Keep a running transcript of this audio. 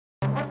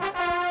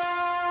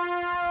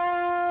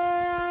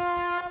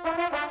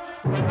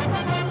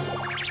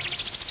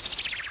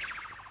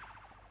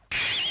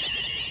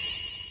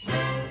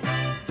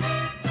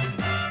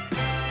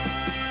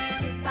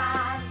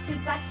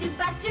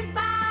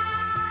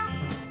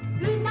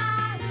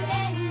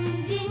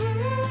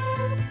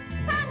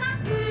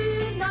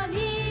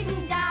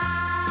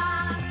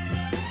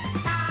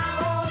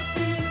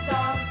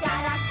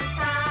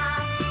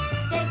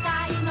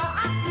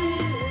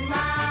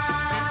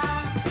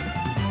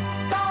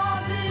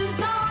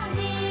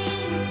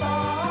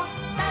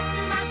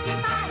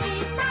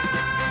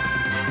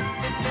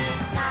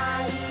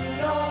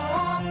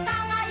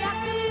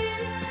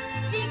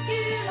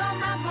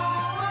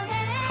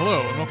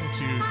Hello, and welcome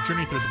to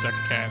Journey Through the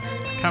Decacast,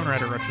 Kamen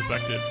Rider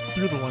Retrospective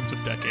through the lens of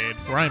Decade,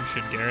 where I'm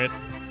Shin Garrett.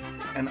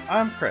 And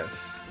I'm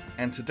Chris,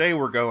 and today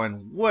we're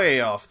going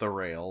way off the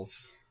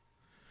rails.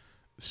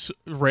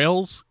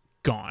 Rails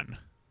gone.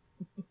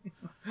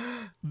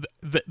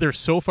 They're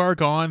so far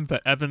gone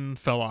that Evan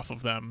fell off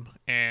of them,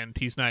 and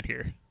he's not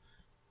here.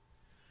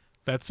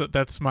 That's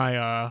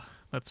my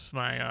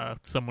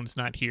someone's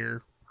not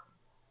here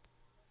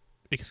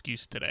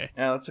excuse today.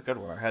 Yeah, that's a good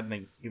one. I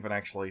hadn't even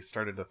actually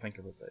started to think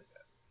of it yet.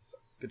 So,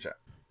 good job.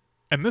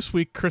 And this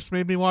week, Chris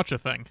made me watch a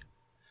thing.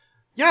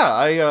 Yeah,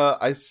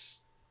 I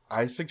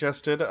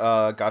suggested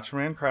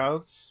Gatchaman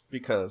Crowds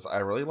because I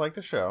really like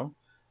the show,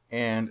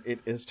 and it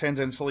is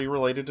tangentially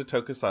related to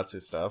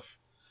tokusatsu stuff,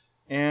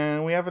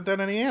 and we haven't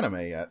done any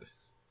anime yet.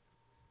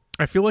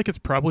 I feel like it's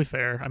probably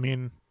fair. I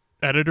mean,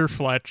 editor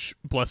Fletch,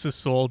 bless his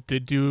soul,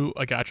 did do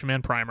a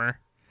Gatchaman primer.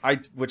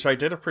 Which I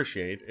did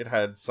appreciate. It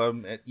had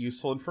some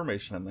useful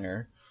information in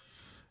there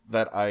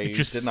that I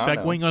just did not know.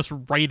 Segueing us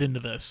right into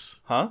this.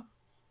 Huh?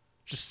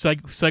 Just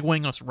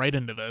segueing us right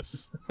into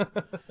this.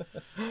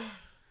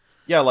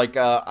 Yeah, like,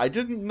 I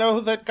didn't know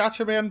that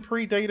Gatchaman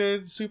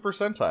predated Super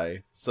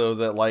Sentai, so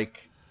that,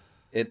 like,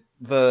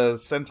 the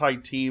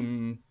Sentai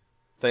team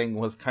thing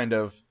was kind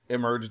of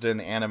emerged in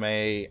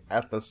anime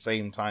at the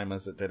same time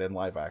as it did in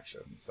live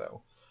action,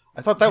 so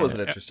I thought that was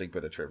an interesting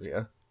bit of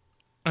trivia.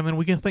 And then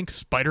we can thank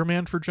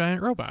Spider-Man for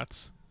giant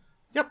robots.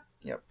 Yep.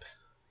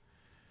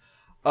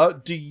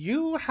 Do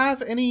you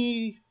have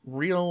any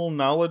real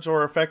knowledge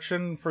or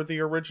affection for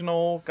the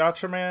original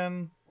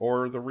Gatchaman,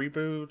 or the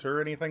reboot, or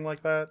anything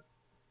like that?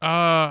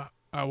 I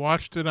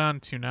watched it on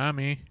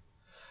Toonami.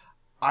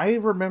 I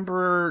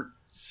remember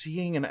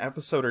seeing an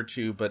episode or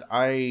two, but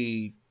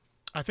I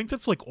think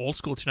that's like old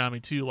school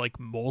Toonami too, like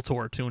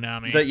Moltor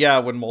Toonami.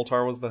 When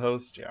Moltar was the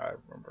host, yeah, I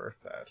remember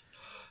that.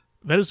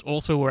 That is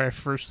also where I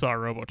first saw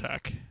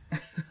Robotech.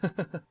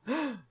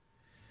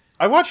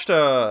 I watched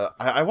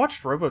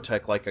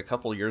Robotech like a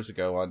couple years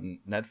ago on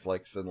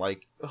Netflix, and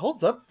like it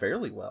holds up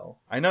fairly well.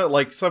 I know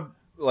like some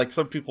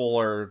people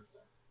are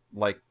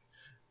like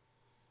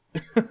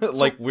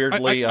like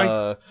weirdly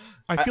I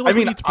feel like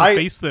we need to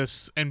preface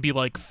this and be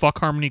like, fuck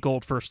Harmony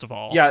Gold first of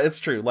all. Yeah, it's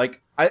true.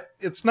 Like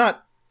it's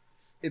not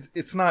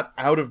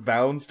out of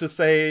bounds to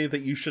say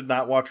that you should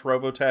not watch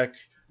Robotech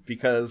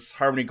because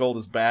Harmony Gold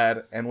is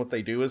bad and what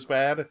they do is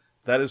bad.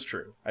 That is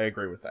true. I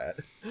agree with that.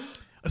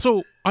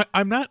 So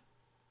I'm not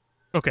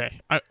okay.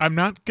 I'm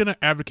not gonna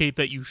advocate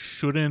that you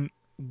shouldn't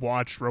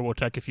watch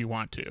Robotech if you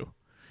want to.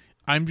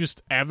 I'm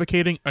just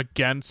advocating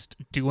against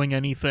doing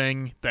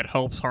anything that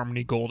helps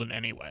Harmony Gold in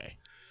any way.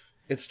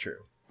 It's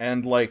true.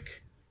 And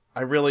like,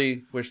 I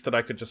really wish that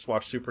I could just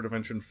watch Super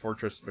Dimension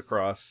Fortress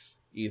Macross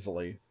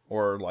easily,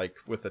 or like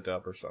with a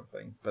dub or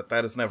something, but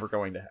that is never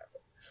going to happen.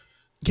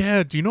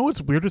 Yeah, do you know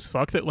what's weird as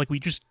fuck that like we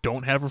just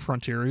don't have a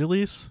Frontier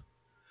release?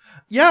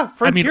 Yeah,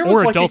 Frontier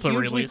was like Delta a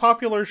hugely release.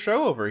 Popular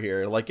show over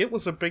here. Like it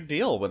was a big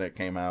deal when it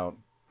came out.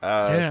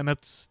 Yeah, and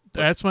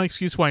that's my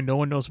excuse why no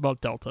one knows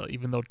about Delta,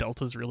 even though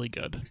Delta's really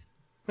good.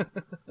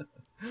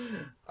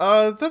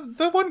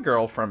 The one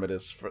girl from it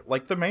is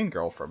like the main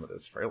girl from it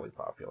is fairly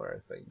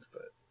popular, I think.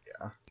 But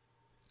yeah.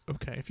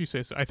 Okay, if you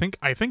say so. I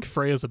think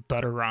Freya's a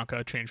better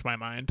Ranka. Changed my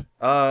mind.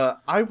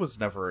 I was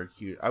never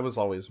I was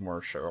always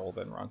more Cheryl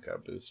than Ranka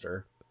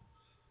booster.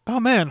 Oh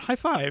man, high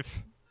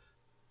five.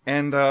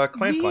 And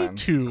Clan Me Clan.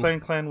 too.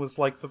 Clan was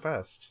like the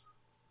best.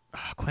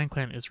 Oh,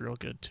 Clan is real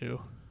good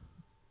too.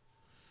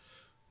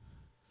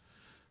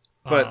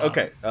 But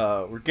okay,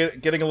 we're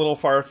getting a little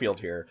far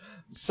afield here.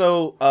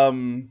 So, I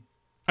mean,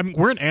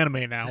 we're in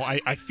anime now.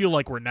 I feel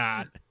like we're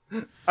not.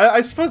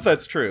 I suppose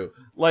that's true.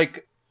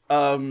 Like,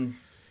 I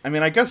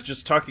mean, I guess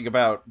just talking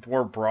about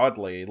more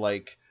broadly,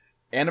 like,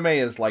 anime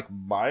is like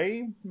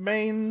my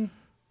main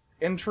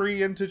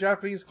entry into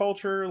Japanese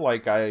culture.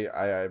 Like,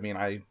 I mean,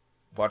 I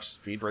watched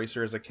Speed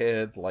Racer as a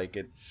kid. Like,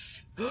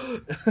 it's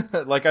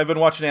like I've been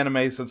watching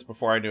anime since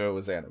before I knew it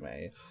was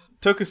anime.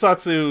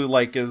 Tokusatsu,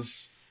 like,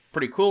 is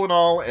pretty cool and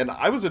all, and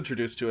I was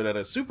introduced to it at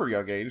a super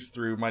young age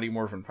through Mighty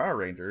Morphin Power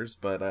Rangers,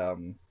 but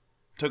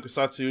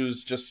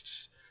Tokusatsu's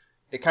just,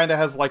 it kind of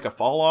has like a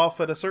fall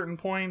off at a certain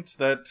point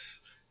that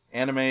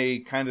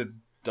anime kind of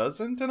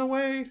doesn't in a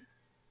way.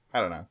 I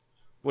don't know.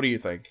 What do you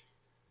think?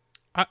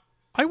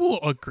 I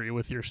will agree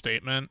with your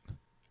statement.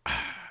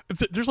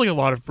 There's like a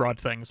lot of broad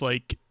things,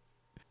 like,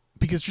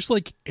 because just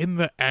like in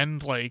the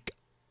end, like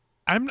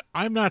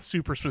I'm not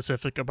super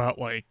specific about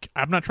like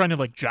I'm not trying to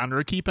like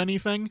genre keep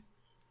anything.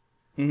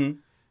 Mm-hmm.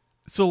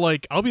 So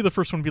like I'll be the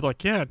first one to be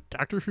like, yeah,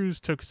 Doctor Who's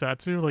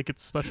tokusatsu, like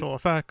it's special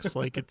effects,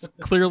 like it's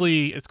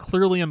clearly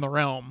in the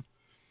realm.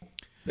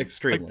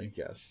 Extremely,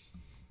 yes.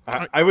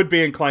 I would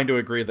be inclined to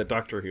agree that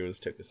Doctor Who is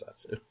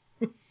tokusatsu.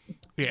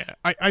 Yeah,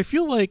 I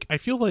feel like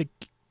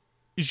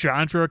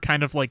genre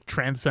kind of like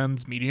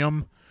transcends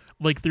medium.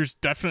 Like there's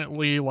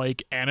definitely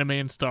like anime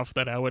and stuff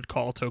that I would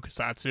call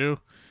tokusatsu,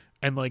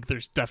 and like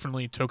there's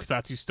definitely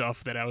tokusatsu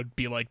stuff that I would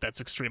be like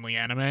that's extremely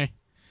anime.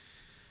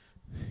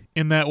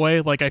 In that way,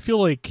 like I feel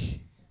like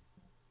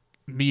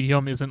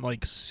medium isn't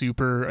like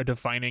super a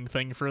defining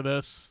thing for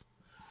this.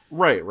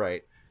 Right,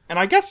 right. And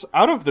I guess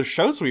out of the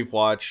shows we've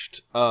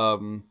watched,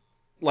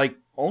 like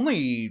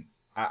only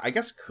I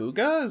guess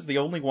Kuga is the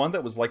only one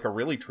that was like a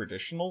really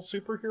traditional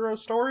superhero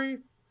story.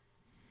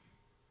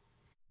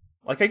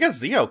 Like I guess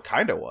Zio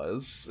kinda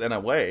was, in a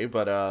way,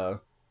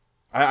 but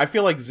I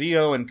feel like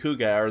Zio and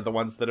Kuga are the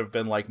ones that have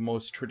been like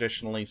most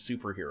traditionally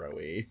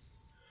superhero-y.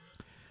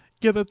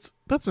 Yeah, that's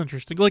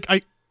interesting. Like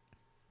I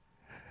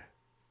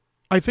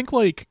think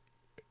like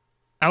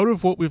out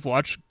of what we've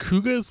watched,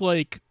 Kuga is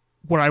like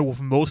what I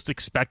have most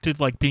expected,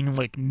 like being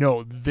like,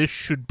 no, this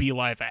should be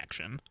live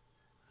action.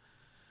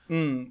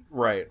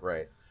 Right,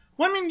 right.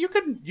 Well, I mean, you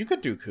could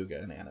do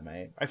Kuga in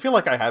anime. I feel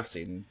like I have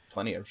seen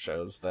plenty of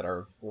shows that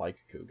are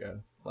like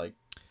Kuga. Like,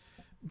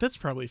 that's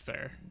probably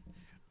fair.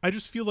 I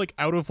just feel like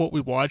out of what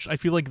we watched, I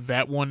feel like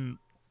that one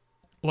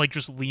like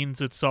just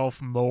leans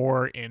itself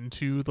more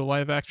into the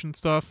live action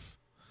stuff.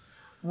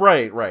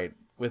 right, right.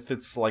 With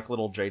its like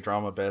little J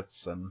drama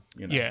bits and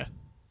Yeah.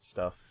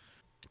 stuff.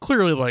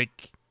 Clearly,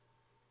 like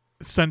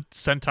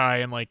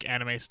Sentai and like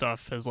anime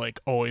stuff has like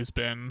always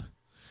been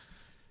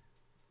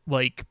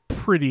like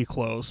pretty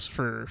close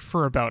for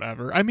about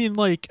ever. I mean,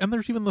 like, and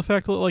there's even the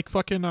fact that like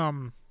fucking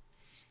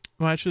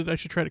well, I should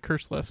try to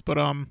curse less, but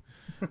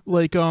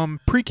like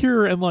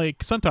Precure and like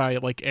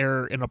Sentai like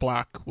air in a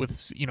block with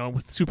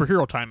with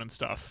superhero time and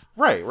stuff.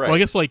 Right, right.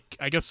 Well,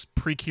 I guess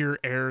Precure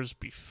airs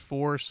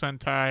before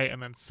Sentai,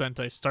 and then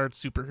Sentai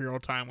starts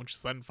superhero time, which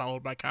is then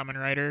followed by Kamen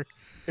Rider.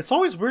 It's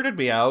always weirded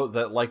me out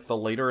that like the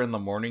later in the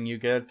morning you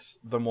get,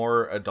 the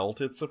more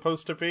adult it's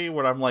supposed to be.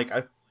 When I'm like,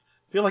 I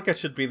feel like it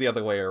should be the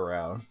other way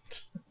around.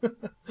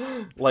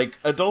 Like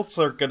adults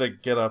are gonna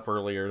get up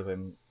earlier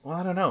than. Well,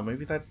 I don't know.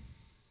 Maybe that.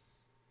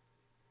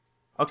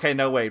 Okay,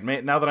 no, wait.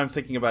 Now that I'm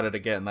thinking about it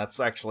again, that's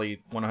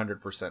actually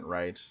 100%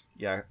 right.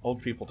 Yeah,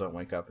 old people don't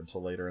wake up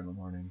until later in the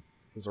morning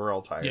because we're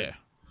all tired. Yeah.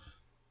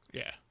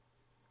 Yeah.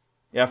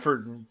 Yeah,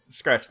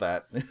 scratch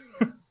that.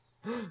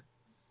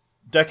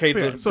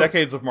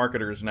 Decades of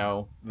marketers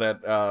know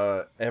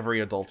that every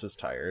adult is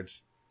tired.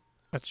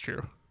 That's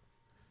true.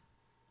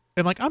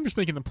 And like I'm just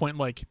making the point,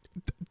 like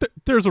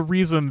there's a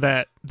reason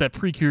that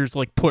Precure's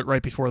like put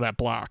right before that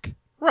block.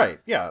 Right?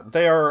 Yeah,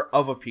 they are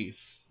of a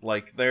piece.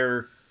 Like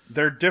they're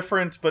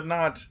different, but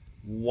not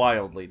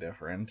wildly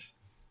different.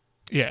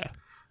 Yeah.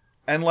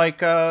 And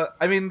like,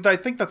 I mean, I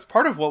think that's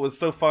part of what was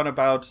so fun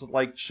about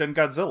like Shin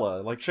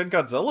Godzilla. Like Shin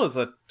Godzilla is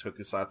a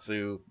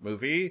tokusatsu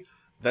movie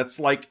that's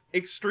like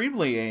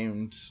extremely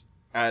aimed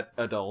at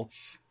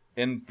adults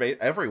in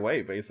every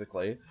way,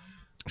 basically.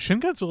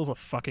 Shin Godzilla is a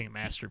fucking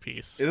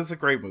masterpiece. It is a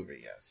great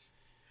movie, yes.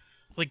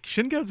 Like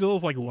Shin Godzilla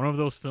is like one of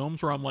those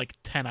films where I'm like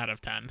 10 out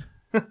of 10.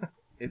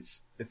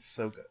 It's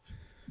so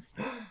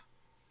good.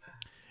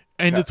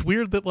 And it's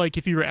weird that like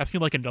if you were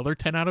asking like another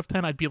 10 out of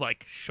 10, I'd be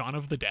like Shaun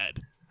of the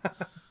Dead.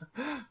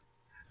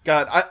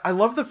 God, I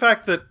love the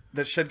fact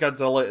that Shin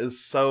Godzilla is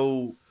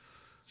so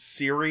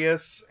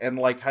serious and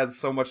like has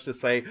so much to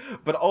say,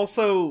 but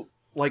also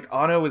like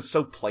Anno is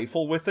so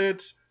playful with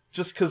it.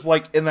 Just because,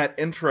 like, in that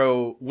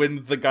intro,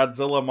 when the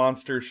Godzilla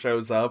monster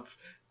shows up,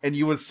 and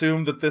you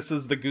assume that this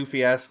is the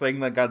goofy-ass thing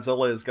that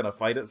Godzilla is gonna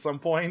fight at some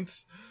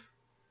point,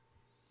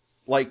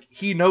 like,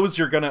 he knows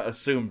you're gonna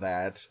assume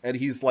that, and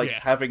he's, like,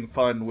 having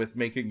fun with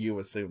making you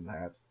assume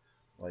that.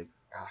 Like,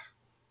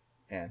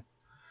 man.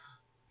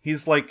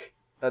 He's, like,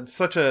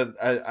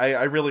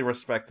 I really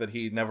respect that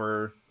he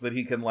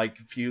can, like,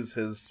 fuse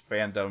his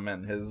fandom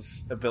and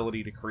his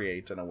ability to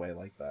create in a way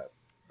like that.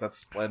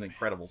 That's an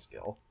incredible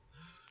skill.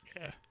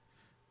 Yeah.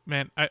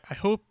 Man, I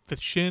hope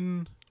that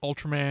Shin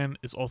Ultraman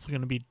is also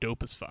going to be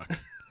dope as fuck.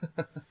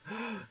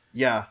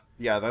 yeah,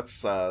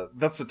 that's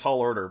a tall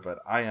order, but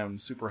I am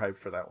super hyped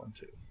for that one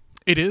too.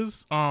 It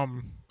is.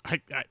 We're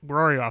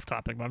already off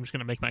topic, but I'm just going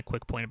to make my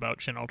quick point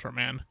about Shin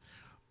Ultraman.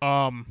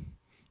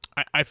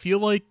 I feel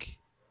like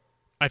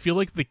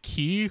the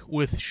key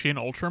with Shin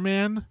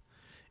Ultraman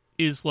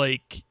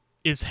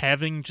is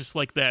having just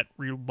like that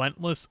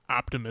relentless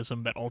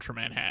optimism that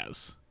Ultraman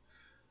has.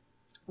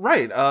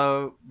 Right,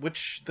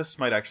 which this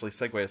might actually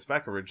segue us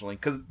back originally,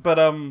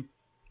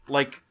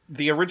 like,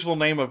 the original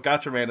name of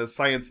Gatchaman is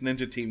Science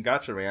Ninja Team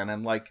Gatchaman,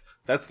 and, like,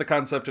 that's the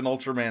concept in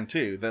Ultraman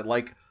too, that,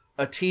 like,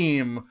 a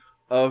team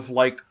of,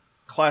 like,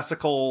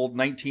 classical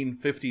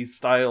 1950s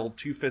style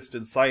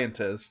two-fisted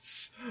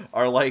scientists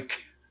are,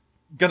 like,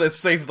 gonna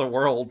save the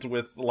world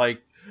with,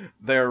 like,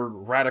 their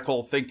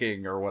radical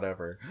thinking or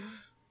whatever.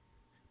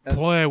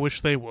 Boy, I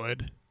wish they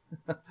would.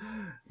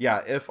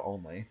 Yeah, if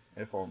only.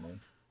 If only.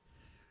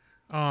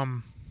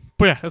 But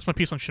yeah, that's my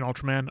piece on Shin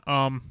Ultraman.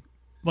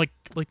 Like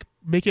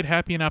make it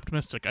happy and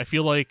optimistic. I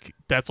feel like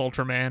that's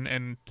Ultraman,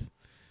 and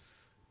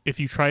if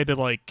you try to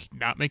like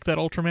not make that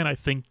Ultraman, I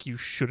think you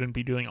shouldn't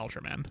be doing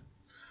Ultraman.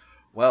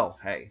 Well,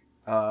 hey,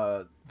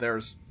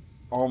 there's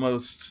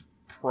almost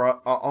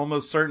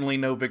certainly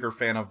no bigger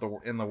fan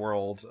in the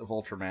world of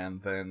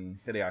Ultraman than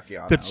Hideaki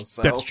Anno.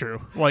 That's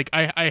true. Like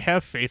I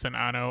have faith in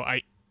Anno.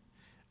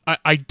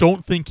 I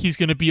don't think he's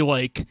gonna be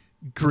like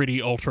gritty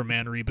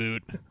Ultraman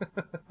reboot.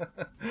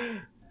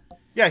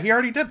 Yeah, he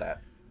already did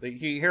that.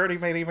 He already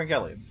made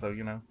Evangelion, so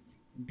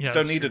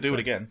don't need to do it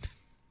again.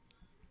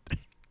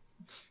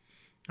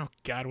 Oh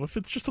god, what if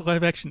it's just a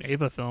live action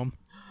Eva film?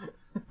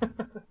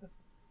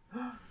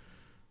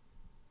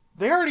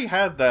 They already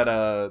had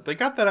that, they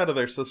got that out of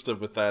their system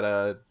with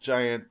that,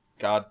 giant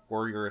God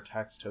Warrior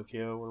Attacks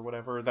Tokyo or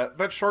whatever.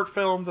 That short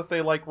film that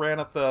they, like, ran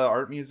at the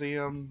art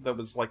museum that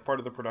was, like, part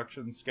of the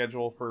production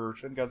schedule for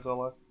Shin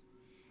Godzilla.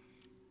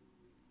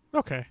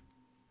 Okay.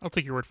 I'll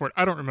take your word for it.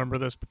 I don't remember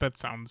this, but that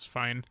sounds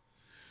fine.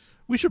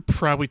 We should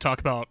probably talk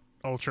about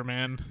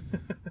Ultraman.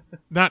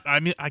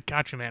 I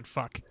got you, man.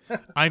 Fuck.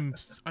 I'm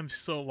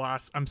so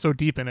lost. I'm so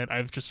deep in it,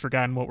 I've just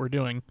forgotten what we're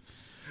doing.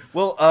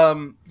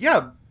 Well,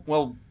 yeah,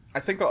 well,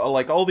 I think,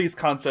 like, all these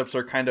concepts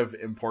are kind of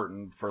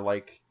important for,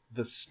 like,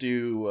 the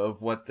stew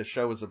of what the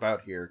show is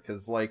about here.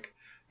 Because, like,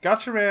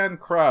 Gatchaman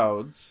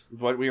Crowds,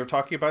 what we were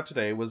talking about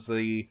today, was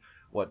the,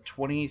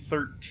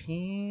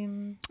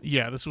 2013?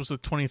 Yeah, this was a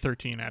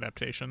 2013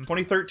 adaptation.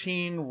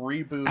 2013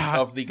 reboot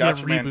of the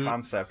Gatchaman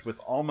concept with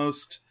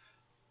almost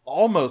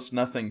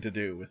nothing to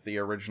do with the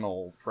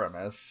original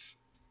premise,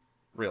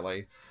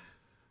 really.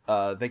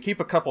 They keep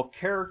a couple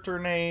character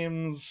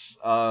names.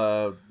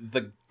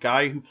 The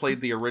guy who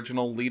played the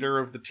original leader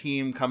of the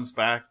team comes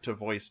back to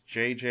voice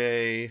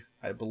JJ,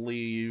 I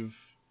believe.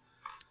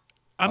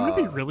 I'm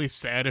gonna be really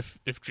sad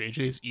if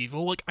JJ's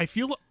evil. Like, I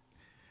feel,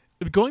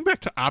 going back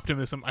to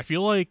optimism, I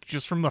feel like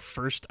just from the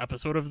first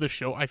episode of the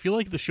show, I feel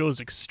like the show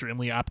is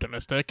extremely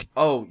optimistic.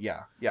 Oh,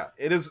 yeah.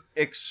 It is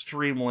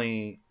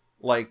extremely,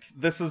 like,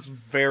 this is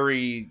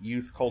very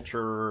youth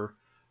culture,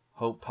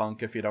 hope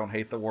punk, if you don't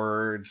hate the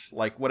words,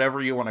 like,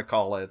 whatever you want to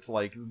call it.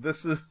 Like,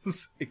 this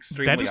is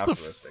extremely optimistic.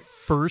 That is the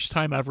first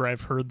time ever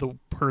I've heard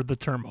the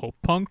term hope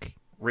punk.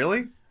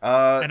 Really?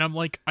 And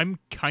I'm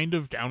kind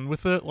of down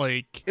with it.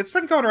 Like, it's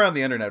been going around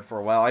the internet for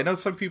a while. I know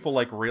some people,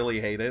 like,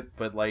 really hate it,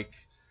 but, like,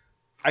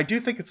 I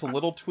do think it's a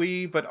little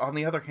twee, but on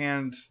the other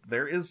hand,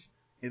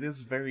 it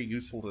is very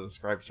useful to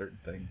describe certain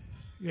things.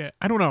 Yeah,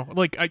 I don't know.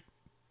 Like,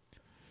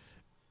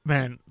 not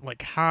even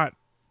like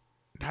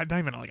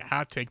a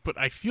hot take, but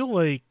I feel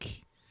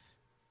like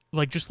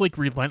just like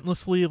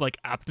relentlessly, like,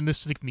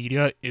 optimistic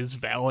media is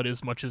valid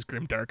as much as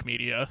grimdark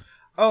media.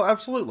 Oh,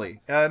 absolutely.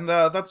 And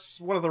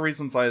that's one of the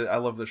reasons I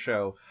love the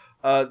show.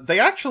 They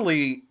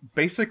actually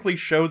basically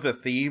show the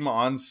theme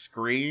on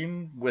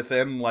screen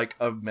within, like,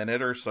 a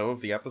minute or so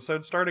of the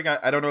episode starting.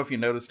 I don't know if you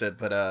noticed it,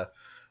 but,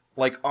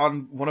 like,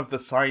 on one of the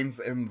signs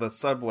in the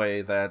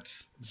subway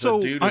that the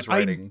dude is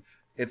writing,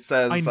 it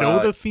says... I know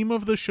the theme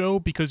of the show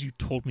because you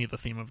told me the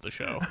theme of the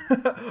show.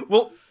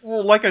 well,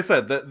 like I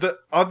said,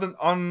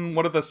 on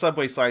one of the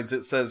subway signs,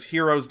 it says,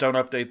 "Heroes don't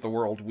update the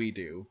world, we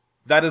do."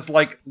 That is,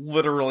 like,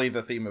 literally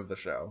the theme of the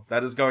show.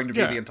 That is going to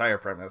be the entire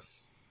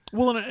premise.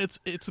 Well, and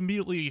it's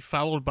immediately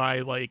followed by,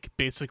 like,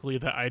 basically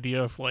the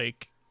idea of,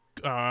 like,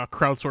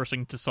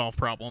 crowdsourcing to solve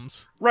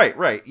problems. Right,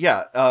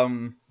 yeah.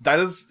 That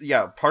is,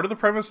 part of the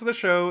premise of the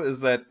show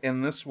is that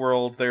in this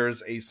world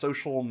there's a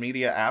social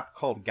media app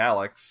called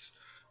Galax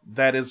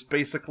that is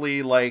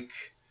basically, like,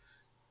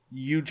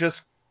 you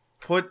just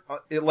put,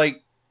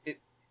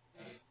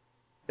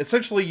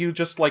 essentially you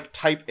just, like,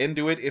 type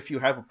into it if you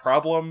have a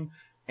problem,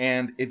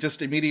 and it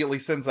just immediately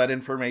sends that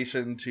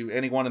information to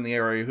anyone in the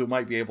area who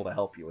might be able to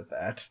help you with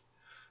that.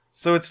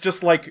 So it's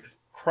just, like,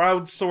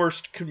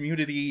 crowdsourced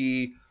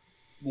community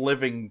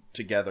living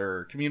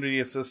together, community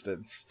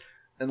assistance.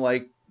 And,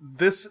 like,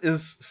 this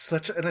is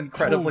such an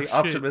incredibly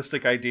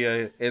optimistic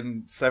idea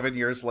in 7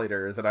 years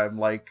later that I'm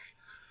like,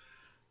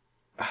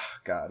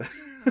 God.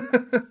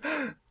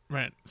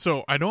 Right.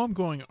 So I know I'm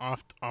going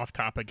off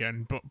top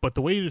again, but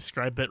the way you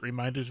described that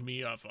reminded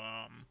me of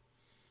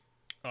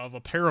a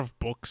pair of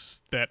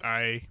books that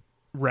I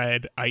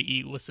read,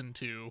 i.e. listened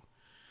to,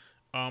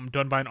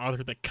 done by an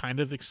author that kind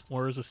of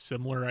explores a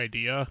similar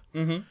idea.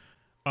 Mm-hmm.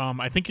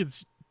 I think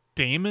it's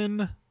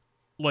daemon,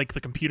 like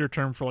the computer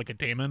term for, like, a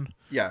daemon.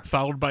 Yeah.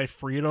 Followed by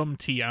freedom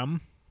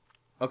TM.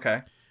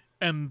 Okay.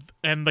 And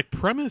the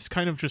premise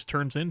kind of just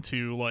turns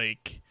into,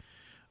 like,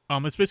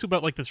 it's basically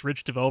about, like, this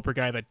rich developer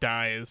guy that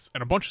dies,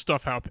 and a bunch of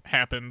stuff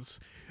happens,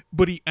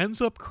 but he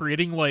ends up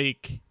creating,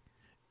 like,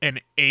 an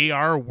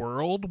AR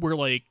world where,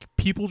 like,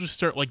 people just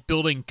start, like,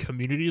 building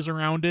communities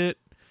around it,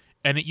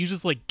 and it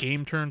uses, like,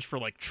 game terms for,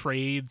 like,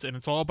 trades, and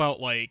it's all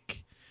about,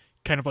 like,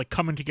 kind of, like,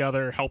 coming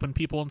together, helping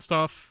people and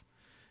stuff.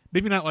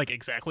 Maybe not, like,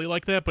 exactly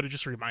like that, but it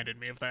just reminded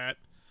me of that.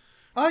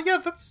 Yeah,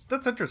 that's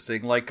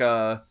interesting. Like,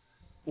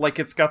 like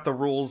it's got the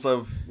rules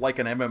of like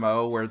an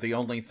MMO where the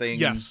only thing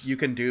Yes. you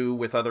can do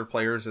with other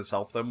players is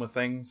help them with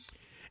things.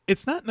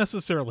 It's not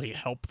necessarily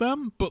help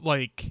them, but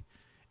like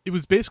it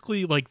was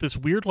basically like this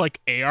weird like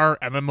AR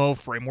MMO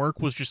framework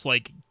was just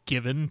like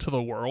given to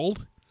the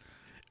world.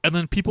 And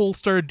then people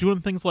started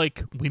doing things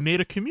like we made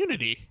a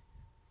community.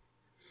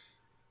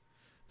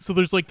 So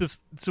there's like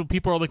this so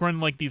people are like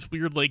running like these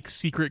weird like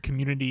secret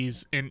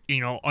communities and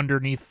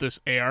underneath this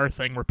AR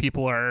thing where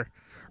people are,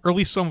 or at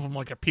least some of them,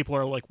 like people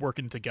are like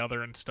working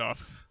together and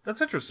stuff.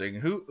 That's interesting.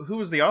 Who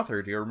was the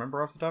author? Do you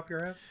remember off the top of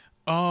your head?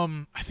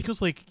 I think it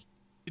was like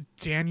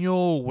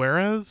Daniel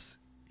Juarez.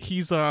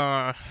 He's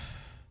done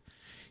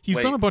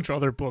a bunch of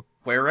other books.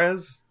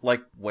 Juarez?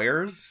 Like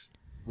Wares?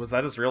 Was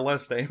that his real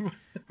last name?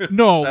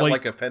 No, that, like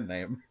like a pen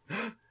name.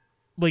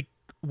 Like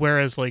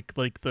Juarez, like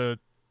the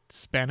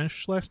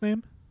Spanish last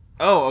name.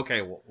 Oh,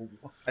 okay. Well,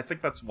 I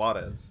think that's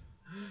Juarez.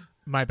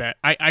 My bad.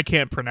 I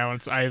can't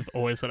pronounce. I've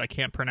always said I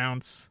can't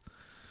pronounce.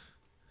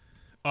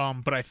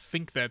 But I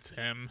think that's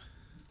him.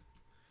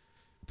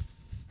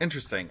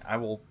 Interesting. I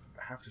will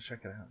have to check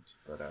it out.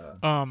 But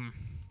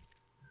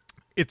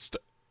It's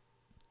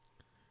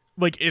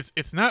like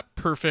it's not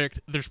perfect.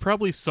 There's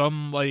probably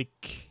some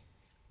like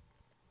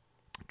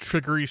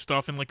triggery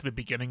stuff in like the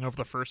beginning of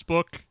the first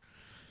book.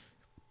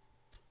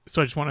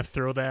 So I just want to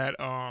throw that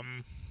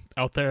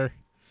out there.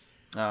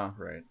 Oh,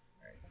 right.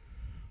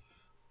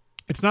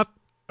 It's not,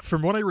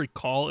 from what I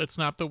recall, it's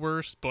not the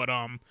worst, but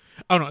I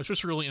don't know, it's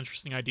just a really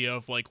interesting idea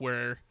of like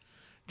where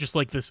just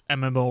like this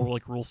MMO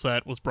like rule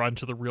set was brought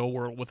into the real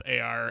world with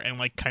AR and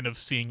like kind of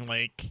seeing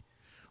like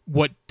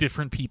what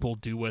different people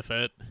do with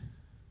it.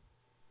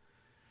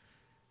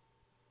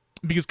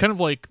 Because kind of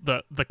like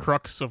the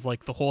crux of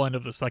like the whole end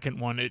of the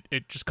second one,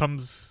 it just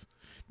comes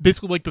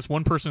basically like this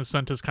one person is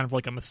sent as kind of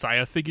like a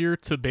messiah figure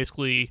to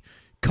basically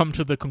come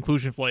to the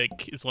conclusion of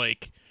like is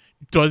like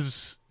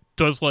does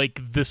like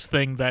this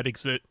thing that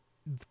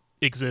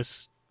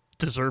exists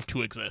deserve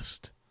to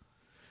exist?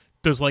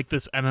 Does like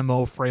this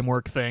MMO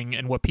framework thing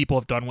and what people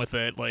have done with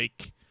it,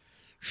 like,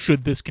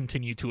 should this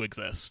continue to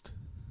exist?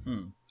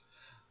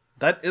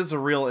 That is a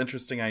real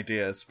interesting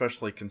idea,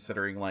 especially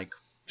considering like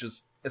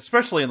just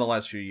especially in the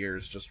last few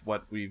years, just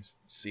what we've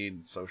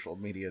seen social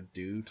media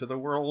do to the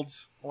world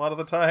a lot of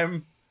the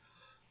time.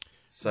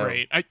 So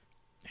right.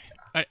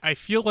 I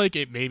feel like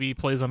it maybe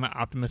plays on the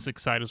optimistic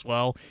side as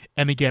well.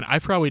 And again, I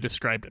probably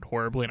described it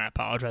horribly, and I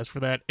apologize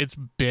for that. It's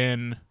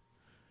been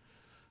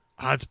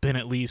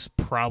at least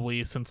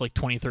probably since like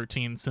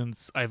 2013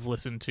 since I've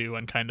listened to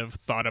and kind of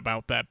thought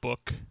about that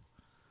book.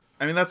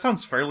 I mean, that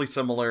sounds fairly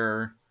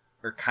similar,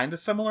 or kind of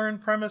similar in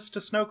premise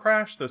to Snow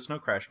Crash, though Snow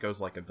Crash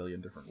goes like a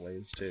billion different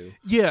ways too.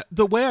 Yeah,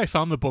 the way I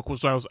found the book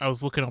was I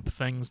was looking up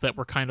things that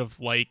were kind of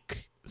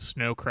like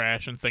Snow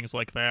Crash and things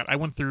like that. I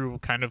went through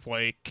kind of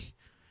like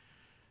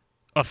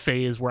a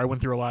phase where I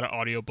went through a lot of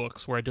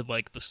audiobooks where I did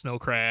like the Snow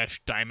Crash,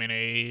 Diamond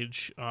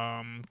Age,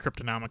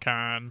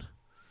 Cryptonomicon,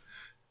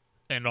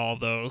 and all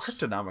those.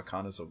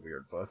 Cryptonomicon is a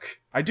weird book.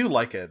 I do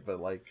like it, but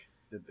like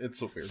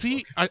it's a weird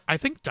book. I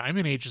think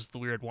Diamond Age is the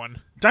weird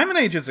one. Diamond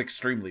Age is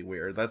extremely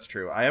weird, that's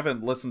true. I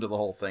haven't listened to the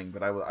whole thing,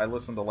 but I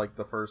listened to like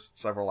the first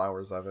several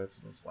hours of it,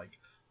 and it's like,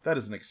 that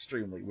is an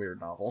extremely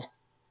weird novel.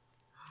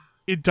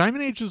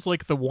 Diamond Age is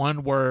like the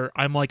one where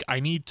I'm like, I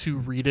need to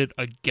read it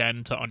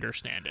again to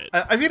understand it.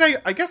 I mean,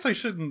 I guess I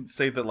shouldn't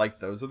say that like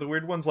those are the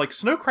weird ones. Like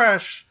Snow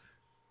Crash,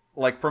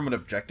 like from an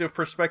objective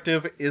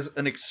perspective, is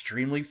an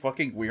extremely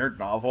fucking weird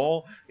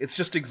novel. It's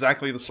just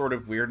exactly the sort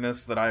of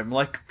weirdness that I'm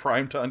like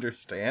primed to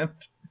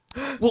understand.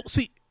 Well,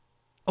 see,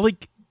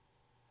 like,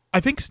 I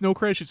think Snow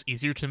Crash is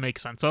easier to make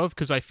sense of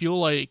because I feel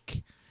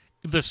like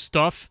the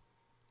stuff,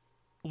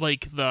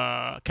 like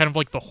the kind of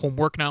like the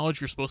homework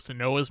knowledge you're supposed to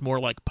know is more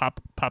like pop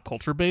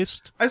culture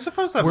based. I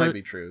suppose that might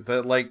be true.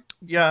 That like,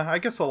 yeah, I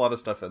guess a lot of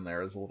stuff in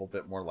there is a little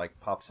bit more like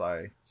pop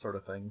sci sort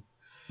of thing.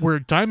 Where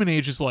Diamond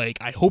Age is like,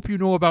 I hope you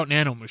know about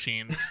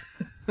nanomachines.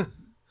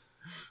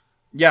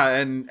 Yeah,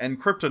 and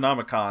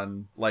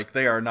Cryptonomicon, like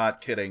they are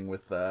not kidding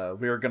with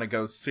we are gonna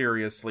go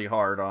seriously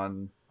hard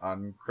on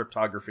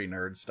cryptography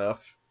nerd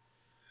stuff.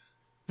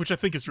 Which I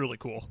think is really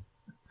cool.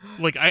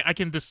 Like I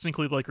can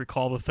distinctly like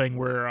recall the thing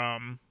where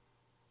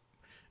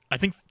I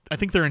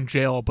think they're in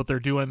jail, but they're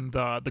doing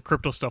the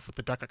crypto stuff with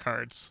the deck of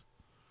cards.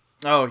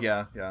 Oh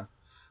yeah.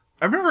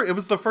 I remember it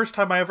was the first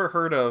time I ever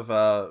heard of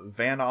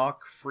Van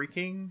Ock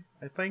phreaking,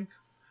 I think,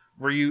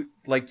 where you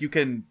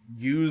can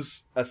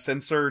use a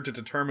sensor to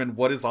determine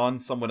what is on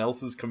someone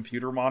else's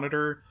computer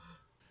monitor.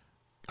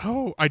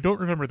 Oh, I don't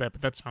remember that,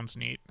 but that sounds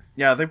neat.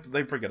 Yeah, they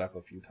bring it up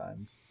a few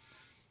times.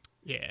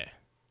 Yeah.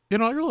 I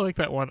really like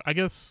that one. I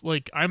guess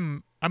like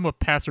I'm a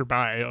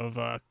passerby of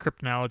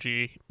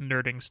cryptonology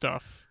nerding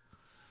stuff.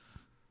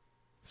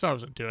 So I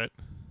was into it.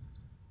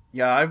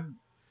 Yeah,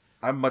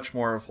 I'm much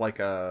more of like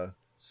a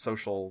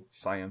social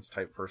science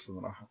type person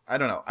than I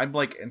don't know. I'm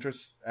like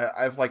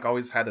I've like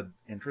always had an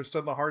interest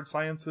in the hard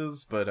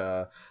sciences,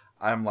 but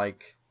I'm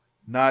like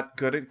not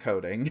good at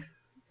coding,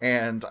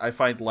 and I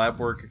find lab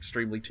work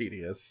extremely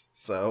tedious.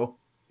 So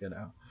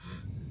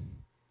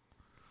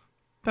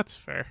that's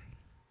fair.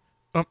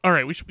 All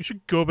right, we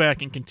should go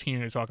back and continue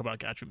to talk about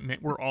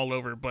Gacha. We're all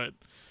over, but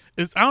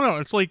I don't know.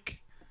 It's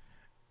like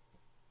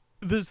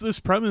this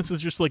premise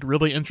is just like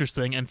really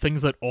interesting, and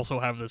things that also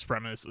have this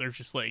premise, they're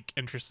just like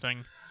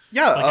interesting.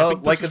 Yeah,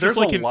 Like, there's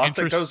a lot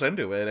that goes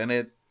into it, and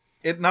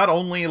it not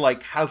only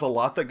like has a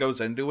lot that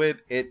goes into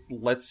it, it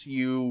lets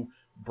you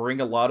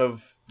bring a lot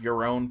of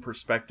your own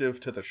perspective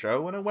to the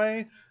show in a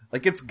way.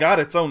 Like, it's got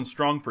its own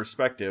strong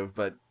perspective,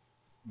 but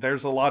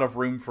there's a lot of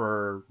room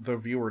for the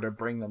viewer to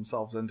bring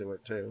themselves into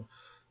it too.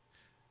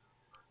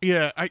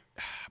 Yeah,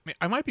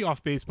 I might be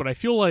off base, but I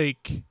feel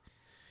like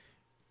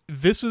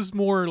this is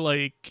more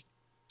like,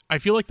 I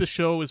feel like the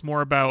show is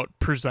more about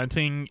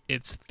presenting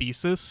its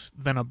thesis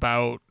than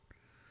about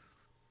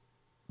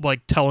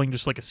like telling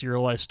just like a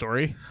serialized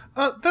story.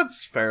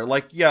 That's fair.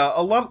 Like, yeah,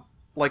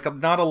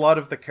 not a lot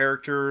of the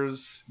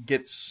characters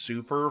get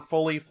super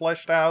fully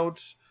fleshed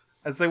out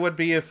as they would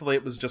be if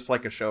it was just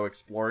like a show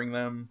exploring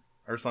them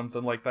or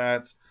something like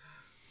that.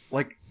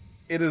 Like,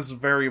 it is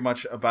very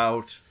much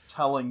about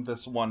telling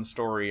this one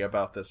story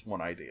about this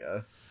one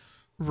idea.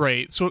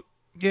 Right. So,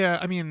 yeah,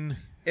 I mean,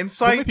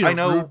 Insight, I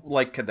know,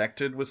 like,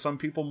 connected with some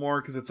people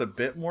more because it's a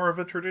bit more of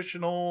a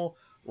traditional,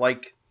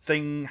 like,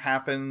 thing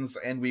happens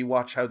and we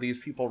watch how these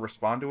people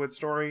respond to it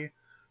story.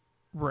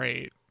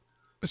 Right.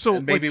 So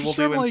and maybe like,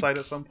 we'll do Insight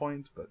at some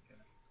point, but yeah.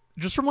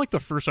 Just from like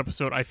the first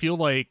episode, I feel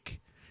like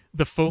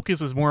the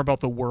focus is more about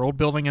the world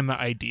building and the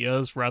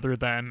ideas rather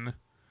than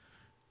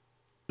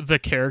the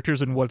characters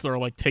and what are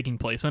like taking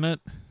place in it.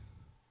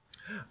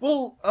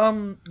 Well,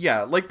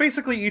 yeah, like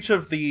basically each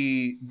of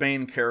the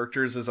main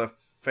characters is a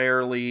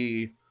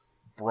fairly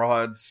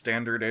broad,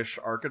 standard-ish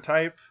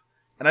archetype,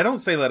 and I don't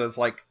say that as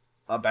like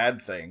a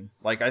bad thing.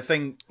 Like, I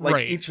think like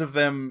right. Each of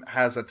them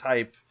has a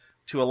type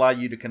to allow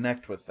you to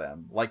connect with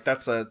them. Like,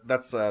 that's a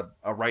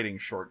writing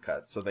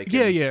shortcut, so they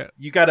can,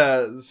 you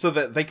gotta, so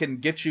that they can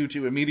get you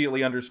to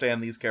immediately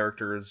understand these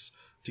characters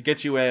to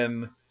get you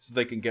in, so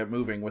they can get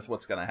moving with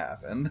what's gonna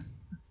happen.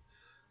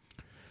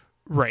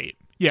 Right.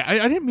 Yeah,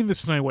 I didn't mean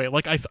this in any way.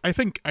 Like, I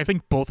think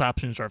both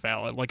options are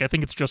valid. Like, I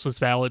think it's just as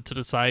valid to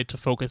decide to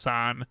focus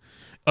on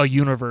a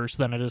universe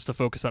than it is to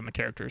focus on the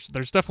characters.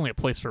 There's definitely a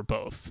place for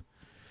both.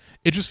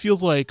 It just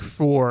feels like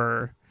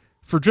for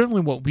generally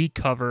what we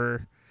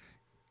cover,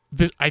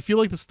 I feel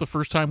like this is the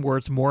first time where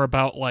it's more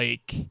about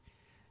like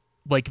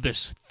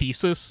this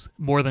thesis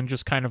more than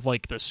just kind of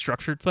like the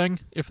structured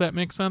thing, if that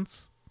makes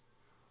sense.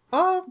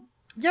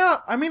 Yeah,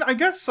 I mean, I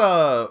guess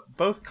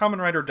both Kamen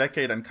Rider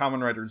Decade and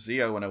Kamen Rider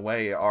Zeo, in a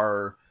way,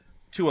 are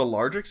to a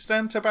large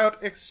extent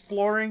about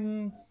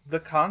exploring the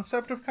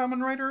concept of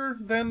Kamen Rider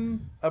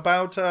than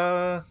about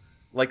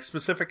like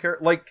specific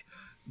like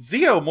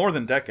Zeo more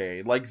than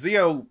Decade. Like,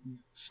 Zeo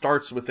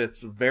starts with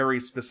its very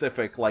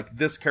specific, like,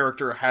 this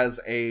character has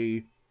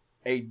a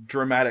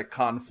dramatic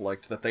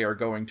conflict that they are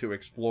going to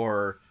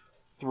explore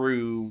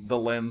through the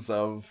lens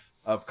of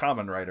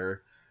Kamen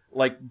Rider.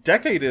 Like,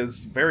 Decade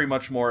is very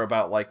much more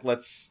about, like,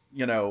 let's,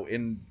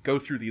 go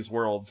through these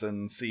worlds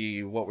and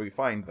see what we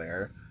find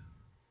there.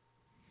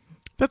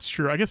 That's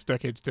true. I guess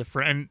Decade's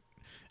different,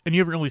 and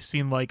you haven't really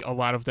seen, like, a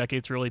lot of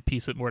Decades really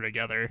piece it more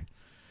together.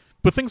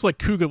 But things like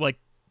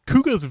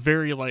Kuga's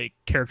very, like,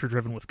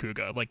 character-driven with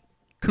Kuga. Like,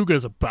 Kuga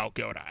is about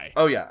Godai.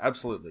 Oh, yeah,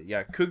 absolutely.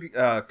 Yeah,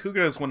 Kuga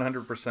is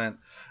 100%.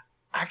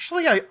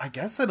 Actually, I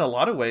guess in a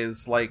lot of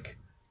ways, like,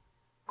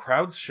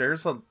 Crowds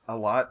shares a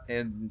lot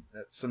in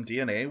some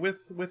DNA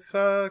with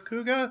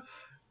Kuga,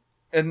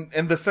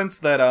 in the sense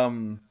that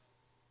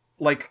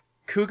like,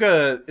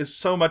 Kuga is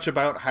so much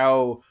about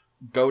how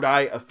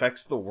Godai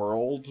affects the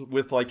world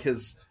with like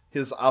his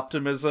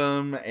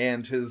optimism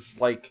and his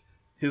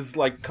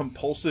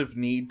compulsive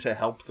need to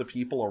help the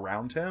people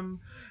around him,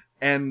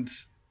 and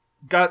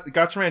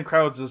Gatchaman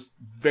Crowds is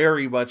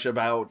very much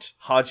about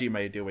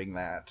Hajime doing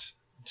that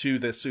to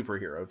this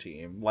superhero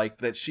team. Like,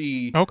 that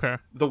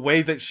the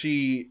way that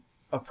she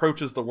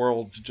approaches the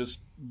world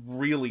just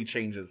really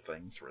changes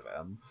things for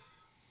them.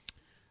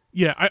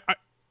 Yeah,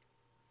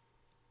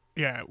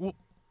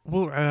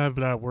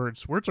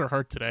 words are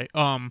hard today.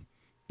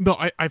 No,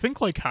 I think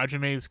like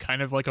Hajime is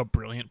kind of like a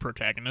brilliant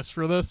protagonist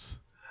for this.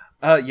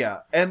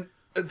 Yeah, and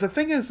the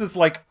thing is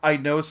like, I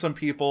know some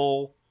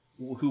people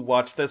who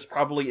watch this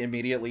probably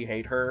immediately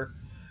hate her,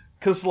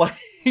 because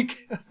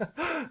like,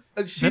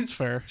 that's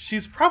fair.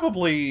 She's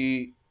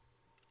probably,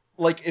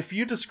 like, if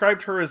you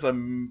described her as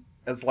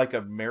like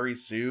a Mary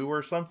Sue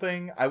or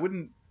something, I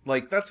wouldn't,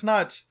 like, that's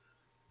not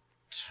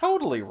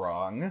totally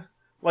wrong.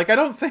 Like, I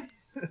don't think,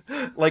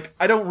 like,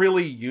 I don't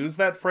really use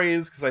that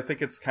phrase because I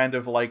think it's kind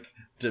of like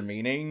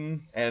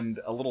demeaning and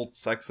a little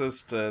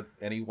sexist to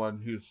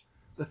anyone who's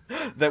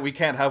that we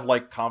can't have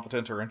like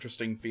competent or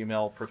interesting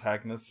female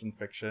protagonists in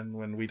fiction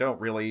when we don't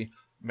really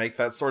make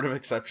that sort of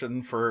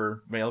exception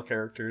for male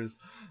characters.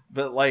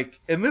 But like,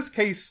 in this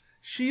case,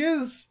 she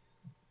is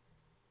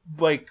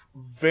like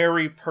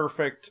very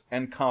perfect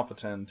and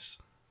competent,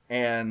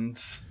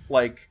 and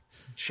like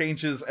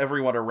changes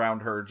everyone around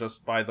her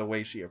just by the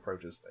way she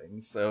approaches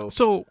things. So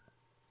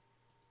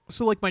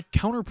like my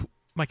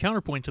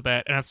counterpoint to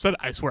that, and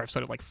I swear I've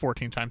said it like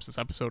 14 times this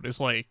episode, is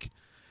like,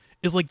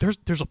 is like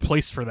there's a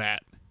place for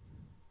that.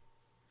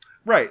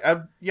 Right.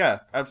 Yeah,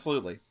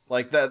 absolutely.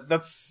 Like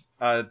that's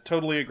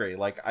totally agree.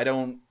 Like I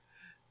don't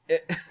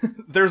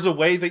there's a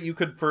way that you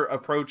could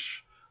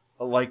approach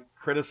like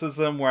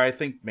criticism where I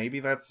think maybe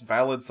that's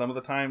valid some of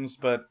the times,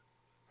 but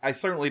I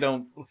certainly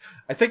don't.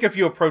 I think if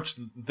you approached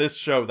this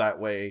show that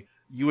way,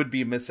 you would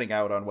be missing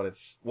out on what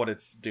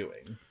it's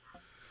doing.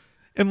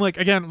 And like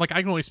again, like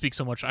I can only speak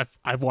so much.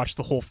 I've watched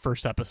the whole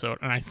first episode,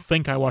 and I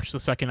think I watched the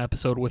second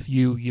episode with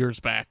you years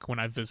back when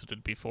I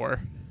visited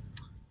before.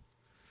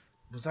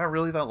 Was that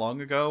really that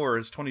long ago, or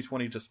has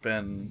 2020 just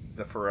been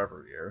the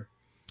forever year?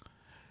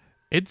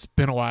 It's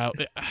been a while.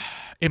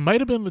 It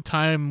might have been the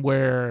time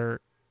where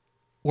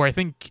I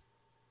think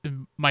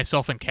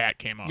myself and Kat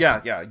came up.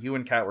 Yeah, you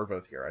and Kat were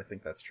both here. I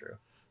think that's true.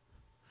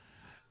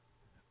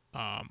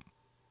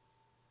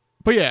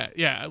 But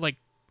yeah, like,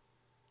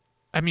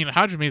 I mean,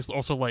 Hajime is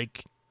also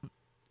like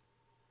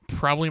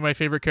probably my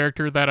favorite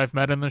character that I've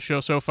met in the show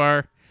so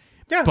far.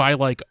 Yeah, by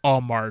like a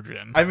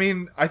margin. I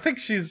mean, I think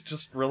she's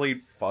just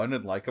really fun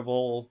and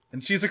likable,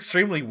 and she's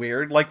extremely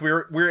weird. Like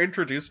we're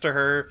introduced to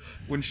her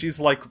when she's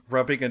like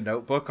rubbing a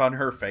notebook on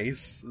her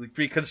face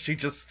because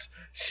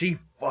she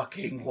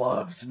fucking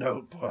loves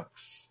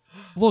notebooks.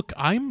 Look,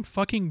 I'm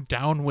fucking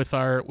down with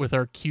our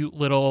cute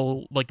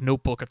little like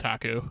notebook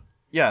otaku.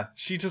 Yeah,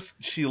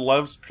 she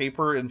loves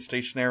paper and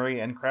stationery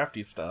and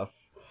crafty stuff.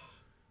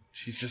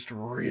 She's just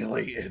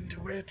really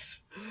into it.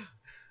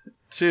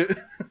 To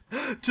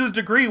the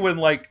degree when,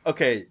 like,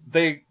 okay,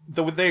 they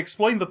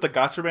explain that the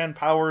Gatchaman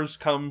powers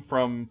come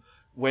from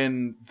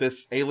when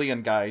this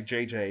alien guy,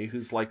 JJ,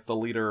 who's like the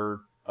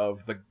leader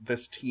of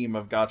this team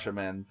of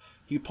Gatchamen,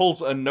 he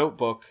pulls a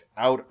notebook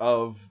out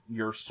of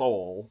your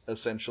soul,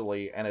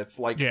 essentially, and it's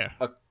like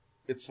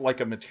it's like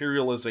a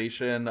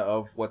materialization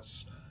of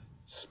what's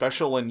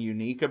special and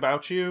unique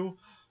about you.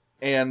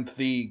 And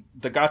the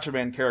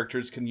Gatchaman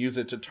characters can use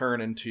it to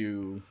turn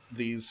into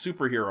these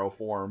superhero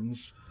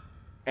forms.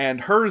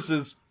 And hers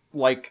is,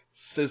 like,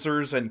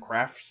 scissors and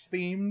crafts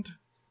themed.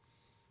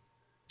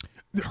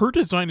 Her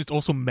design is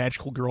also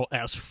magical girl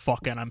as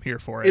fuck, and I'm here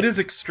for it. It is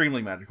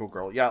extremely magical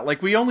girl. Yeah,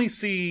 like, we only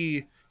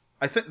see...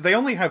 I think they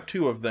only have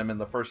 2 of them in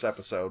the first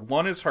episode.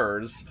 One is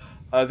hers.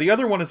 The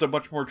other one is a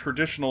much more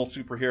traditional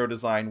superhero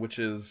design, which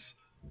is...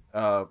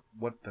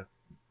 what the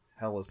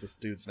hell is this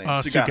dude's name?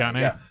 Sugane.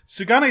 Yeah.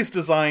 Sugane's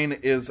design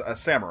is a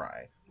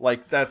samurai.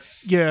 Like,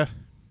 that's... Yeah.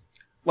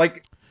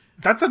 Like...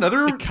 That's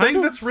another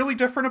thing that's really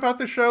different about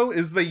the show,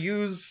 is they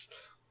use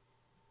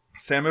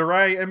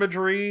samurai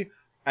imagery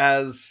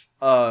as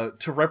to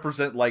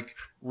represent like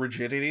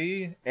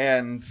rigidity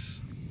and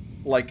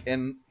like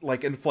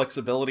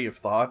inflexibility of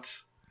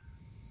thought.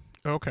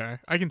 Okay,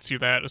 I can see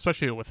that,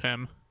 especially with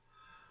him.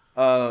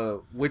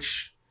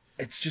 Which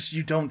it's just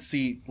you don't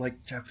see,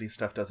 like, Japanese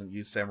stuff doesn't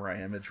use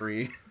samurai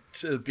imagery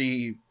to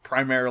be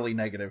primarily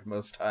negative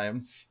most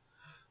times.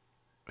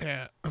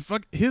 Yeah,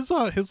 fuck his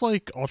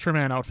like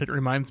Ultraman outfit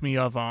reminds me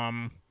of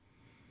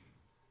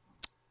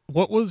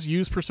what was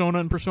used Persona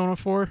and Persona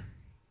 4?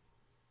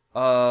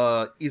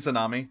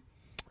 Izanami.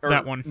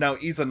 That one. No,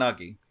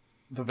 Izanagi.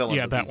 The villain.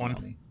 Yeah, that Izanami.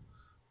 One.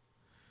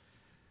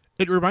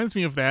 It reminds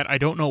me of that. I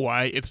don't know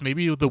why. It's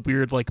maybe the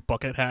weird like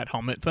bucket hat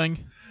helmet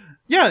thing.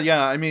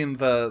 Yeah. I mean,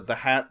 the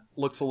hat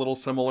looks a little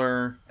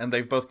similar, and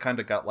they've both kind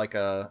of got like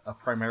a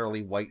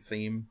primarily white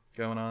theme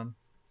going on.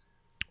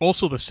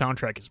 Also, the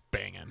soundtrack is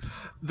banging.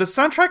 The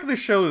soundtrack of the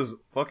show is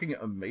fucking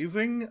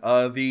amazing.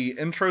 The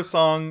intro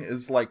song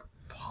is, like,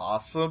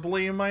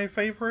 possibly my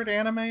favorite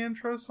anime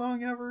intro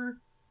song ever.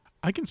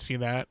 I can see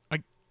that.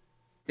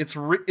 It's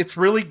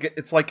really good.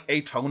 It's, like,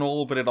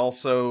 atonal, but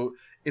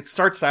it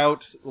starts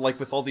out, like,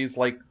 with all these,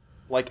 like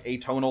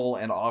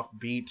atonal and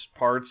offbeat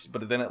parts,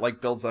 but then it,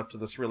 like, builds up to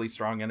this really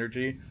strong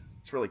energy.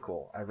 It's really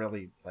cool. I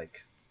really,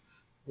 like,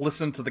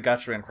 listen to the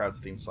Gatchaman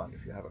Crowd's theme song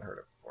if you haven't heard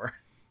it before.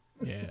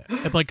 Yeah,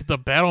 and like the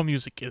battle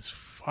music is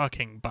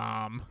fucking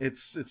bomb.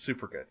 It's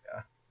super good,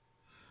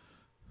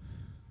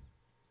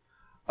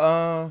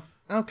 yeah.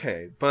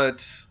 Okay,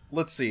 but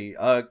let's see.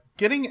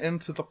 Getting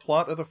into the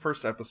plot of the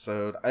first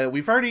episode,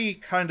 we've already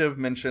kind of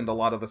mentioned a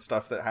lot of the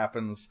stuff that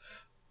happens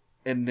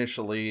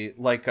initially.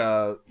 Like,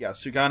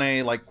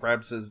 Sugane like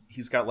grabs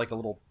he's got like a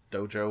little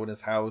dojo in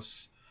his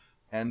house,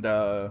 and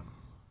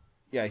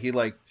he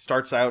like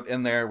starts out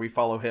in there. We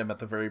follow him at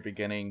the very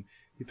beginning.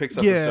 He picks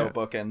up his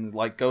notebook and,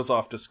 like, goes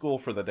off to school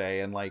for the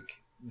day, and,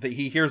 like,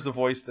 he hears a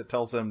voice that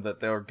tells him that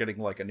they're getting,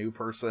 like, a new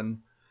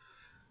person.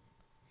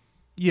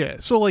 Yeah,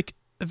 so, like,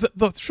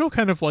 the show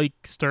kind of, like,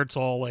 starts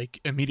all, like,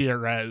 immediate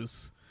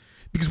res,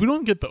 because we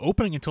don't get the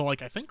opening until,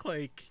 like, I think,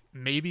 like,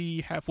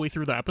 maybe halfway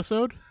through the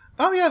episode.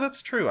 Oh, yeah,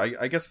 that's true.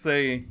 I guess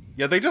they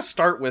just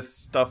start with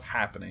stuff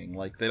happening.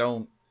 Like,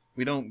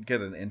 we don't get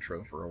an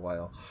intro for a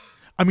while.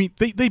 I mean,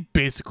 they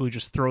basically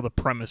just throw the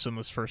premise in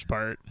this first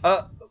part.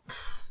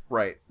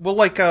 Right. Well,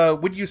 like,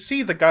 when you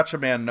see the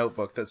Gatchaman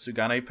notebook that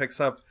Sugane picks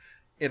up,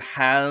 it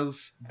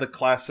has the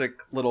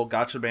classic little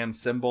Gatchaman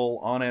symbol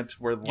on it,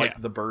 where, like,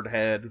 the bird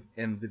head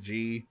and the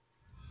G.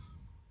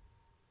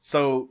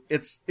 So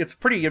it's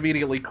pretty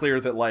immediately clear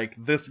that like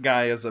this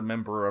guy is a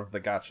member of the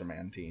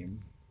Gatchaman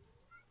team.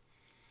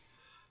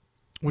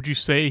 Would you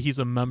say he's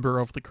a member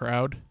of the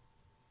crowd?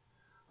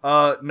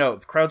 No,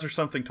 the crowds are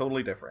something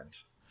totally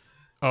different.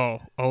 Oh,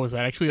 is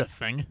that actually a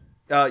thing?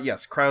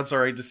 Yes, crowds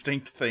are a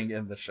distinct thing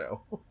in the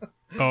show.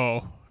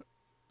 Well,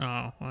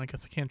 I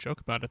guess I can't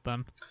joke about it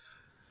then.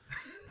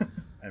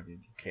 I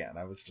mean, you can.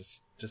 I was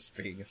just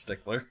being a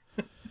stickler.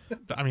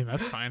 I mean,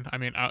 that's fine. I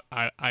mean,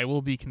 I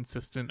will be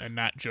consistent and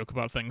not joke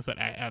about things that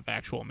have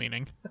actual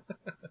meaning.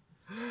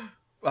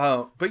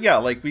 But yeah,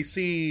 like we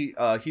see,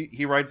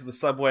 he rides the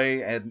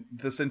subway, and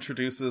this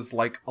introduces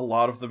like a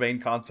lot of the main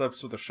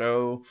concepts of the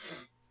show.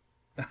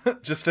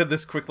 Just in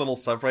this quick little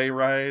subway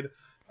ride.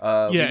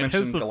 Yeah, it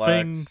has the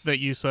thing that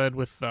you said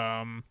with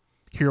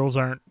heroes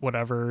aren't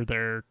whatever,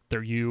 they're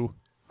you.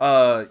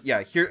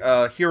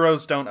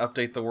 Heroes don't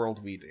update the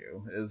world, we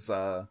do, is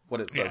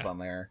what it says on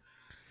there.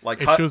 Like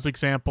it shows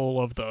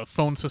example of the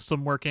phone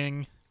system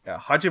working. Yeah,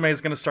 Hajime is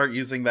going to start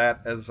using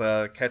that as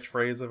a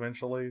catchphrase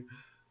eventually.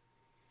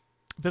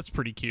 That's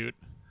pretty cute.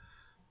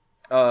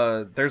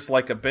 There's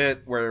like a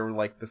bit where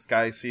like this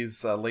guy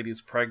sees a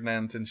lady's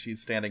pregnant and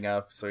she's standing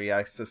up, so he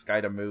asks this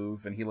guy to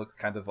move, and he looks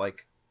kind of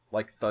like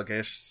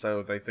thuggish,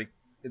 so they think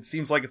it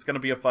seems like it's going to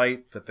be a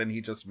fight, but then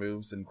he just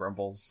moves and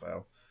grumbles.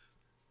 So,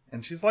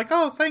 and she's like,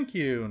 "Oh, thank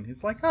you," and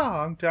he's like,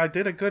 "Oh, I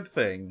did a good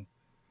thing.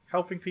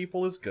 Helping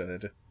people is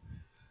good."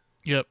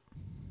 Yep.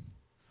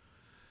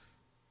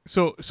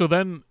 So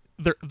then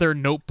their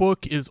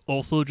notebook is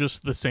also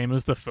just the same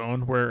as the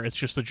phone, where it's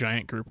just a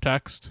giant group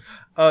text.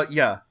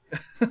 Yeah.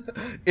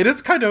 It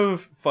is kind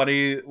of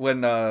funny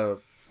when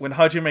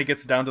Hajime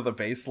gets down to the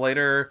base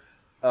later,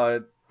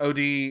 OD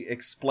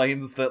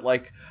explains that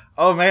like,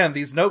 oh man,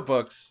 these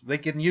notebooks, they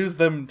can use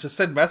them to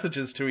send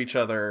messages to each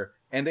other,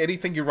 and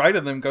anything you write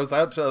in them goes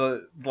out to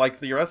like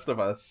the rest of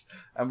us.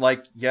 I'm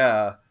like,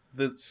 yeah,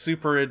 the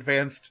super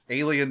advanced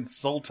alien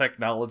soul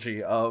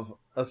technology of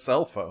a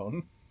cell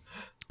phone.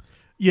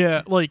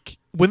 Yeah, like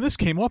when this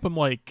came up, I'm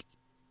like,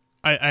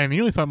 I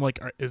immediately thought, I'm like,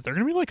 is there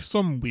gonna be like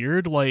some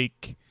weird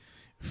like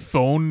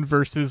phone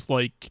versus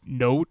like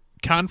note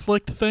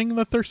conflict thing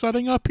that they're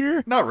setting up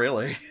here? Not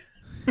really.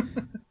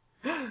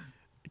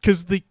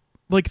 Because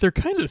they're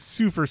kind of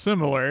super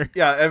similar.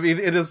 Yeah, I mean,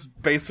 it is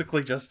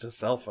basically just a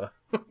cell phone.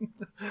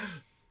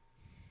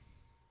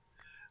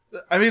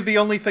 I mean, the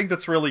only thing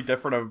that's really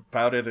different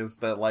about it is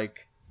that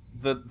like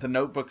the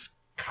notebooks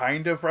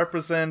kind of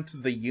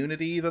represent the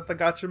unity that the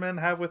Gatchamen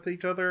have with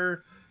each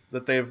other,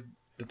 that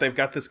they've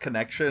got this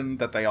connection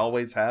that they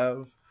always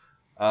have.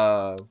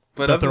 But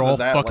that they're all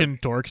fucking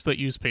dorks that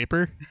use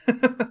paper.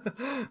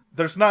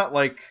 There's not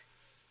like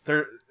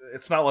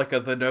it's not like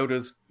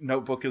the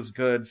notebook is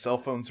good, cell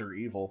phones are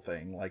evil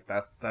thing. Like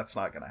that's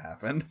not gonna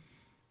happen.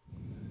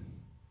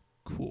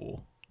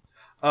 Cool.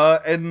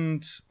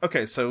 And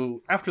okay,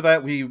 so after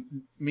that we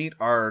meet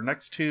our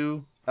next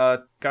two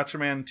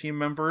Gatchaman team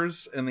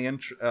members in the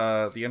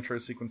intro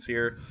sequence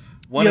here.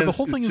 One is the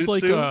whole thing Utsutsu.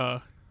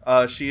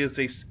 is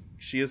like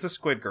she is a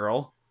squid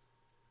girl.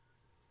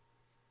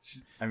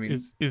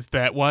 Is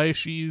that why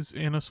she's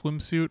in a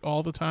swimsuit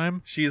all the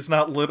time? She is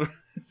not literally.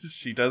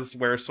 She does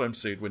wear a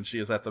swimsuit when she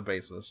is at the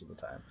base most of the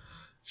time.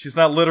 She's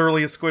not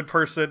literally a squid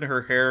person.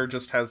 Her hair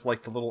just has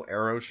like the little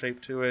arrow shape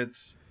to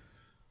it.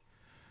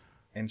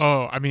 And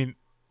I mean,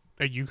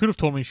 you could have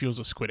told me she was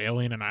a squid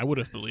alien, and I would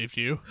have believed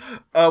you.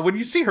 When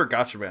you see her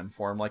Gatchaman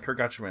form, like her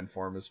Gatchaman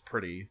form is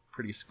pretty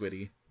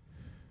squiddy.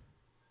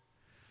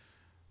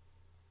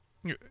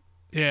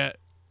 Yeah,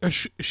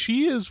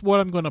 she is what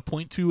I'm going to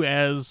point to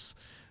as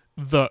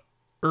the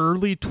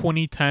early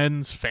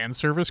 2010s fan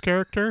service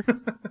character.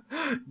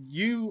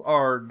 You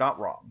are not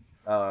wrong.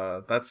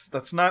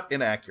 That's not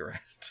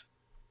inaccurate.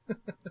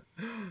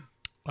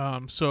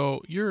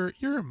 So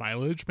your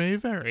mileage may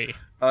vary.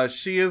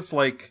 She is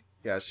like,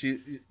 yeah,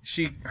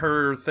 she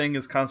her thing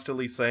is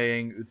constantly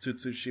saying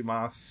Utsutsu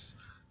shimasu.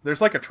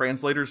 There's like a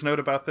translator's note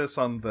about this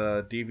on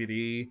the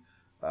DVD,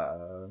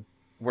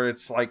 where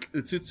it's like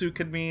Utsutsu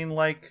could mean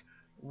like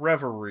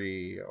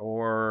reverie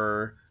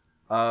or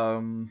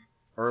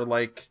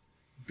like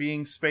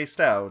being spaced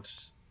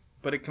out,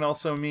 but it can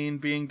also mean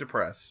being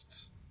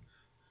depressed.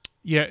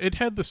 Yeah, it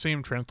had the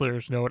same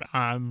translator's note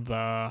on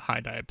the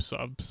HiDive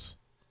subs.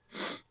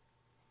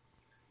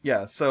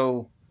 Yeah,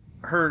 so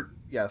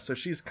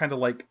she's kind of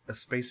like a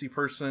spacey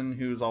person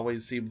who's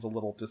always seems a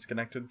little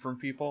disconnected from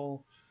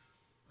people.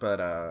 But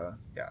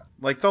yeah,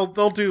 like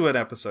they'll do an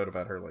episode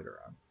about her later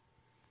on.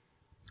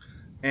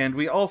 And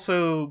we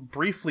also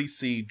briefly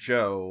see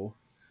Joe,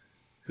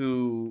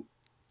 who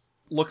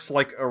looks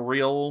like a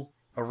real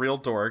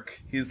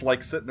dork. He's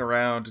like sitting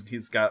around and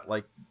he's got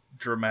like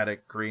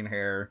dramatic green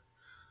hair.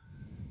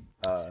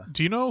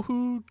 Do you know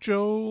who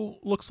Joe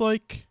looks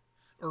like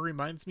or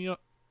reminds me of?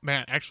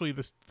 Man, actually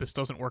this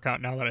doesn't work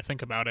out now that I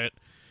think about it.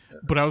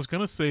 But I was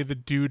going to say the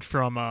dude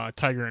from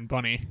Tiger and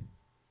Bunny.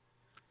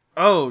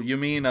 Oh, you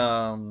mean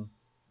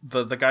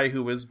the guy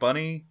who is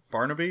Bunny,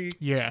 Barnaby?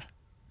 Yeah.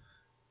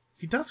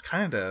 He does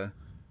kind of.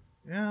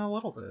 Yeah, a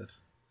little bit.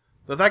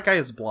 Though that guy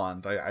is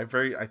blonde. I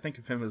think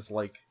of him as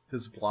like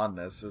his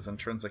blondness is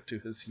intrinsic to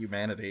his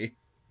humanity.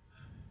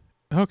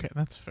 Okay,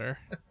 that's fair.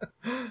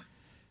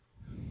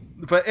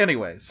 But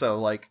anyway, so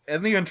like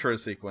in the intro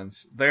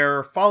sequence,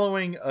 they're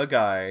following a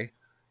guy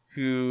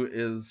who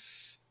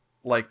is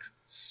like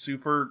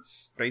super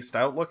spaced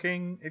out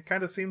looking, it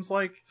kind of seems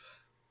like.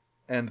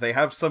 And they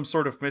have some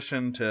sort of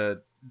mission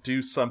to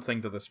do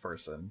something to this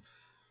person.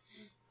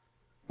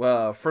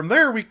 Well, from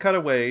there we cut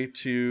away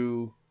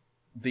to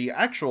the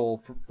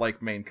actual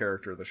like main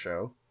character of the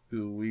show,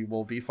 who we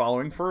will be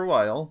following for a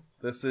while.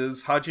 This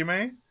is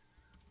Hajime,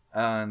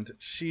 and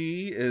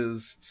she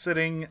is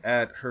sitting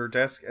at her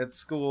desk at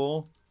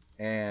school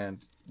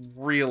and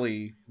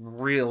really,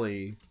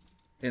 really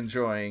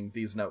enjoying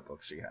these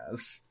notebooks she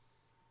has.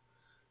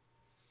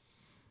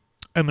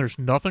 And there's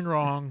nothing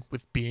wrong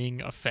with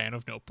being a fan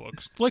of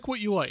notebooks. Like what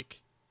you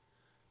like.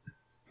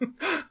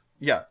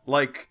 Yeah,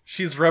 like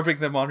she's rubbing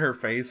them on her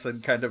face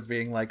and kind of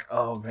being like,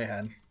 oh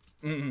man,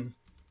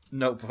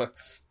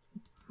 notebooks.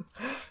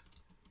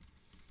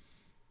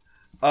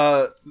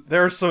 There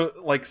are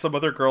some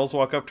other girls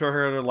walk up to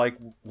her and are like,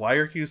 why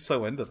are you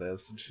so into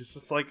this? And she's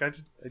just like, I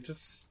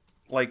just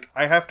like,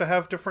 I have to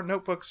have different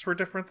notebooks for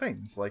different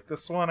things. Like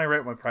this one I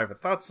write my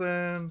private thoughts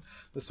in,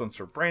 this one's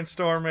for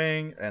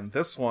brainstorming, and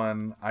this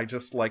one I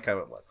just like how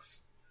it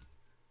looks.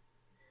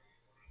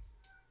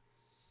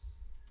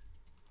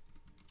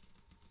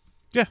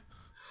 Yeah.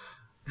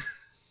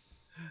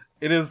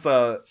 It is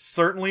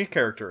certainly a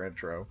character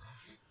intro.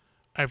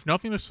 I have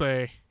nothing to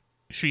say.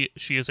 She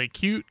is a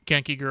cute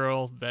Genki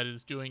girl that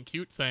is doing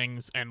cute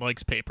things and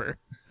likes paper.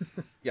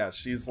 Yeah,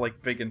 she's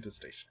like big into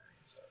stationery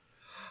and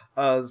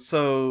stuff.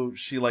 So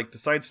she like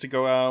decides to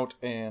go out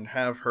and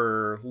have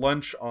her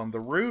lunch on the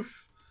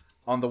roof.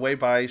 On the way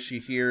by, she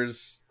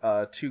hears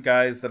two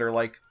guys that are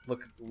like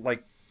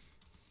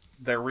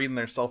they're reading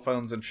their cell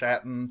phones and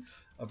chatting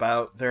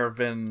about there have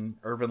been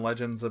urban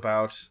legends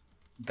about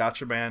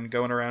Gatchaman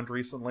going around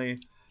recently.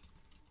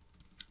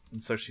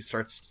 And so she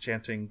starts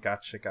chanting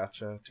gotcha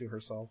gotcha to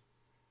herself.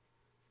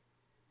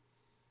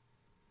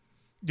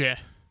 Yeah.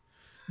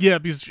 Yeah,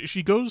 because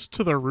she goes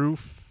to the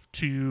roof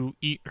to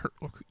eat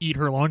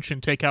her lunch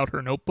and take out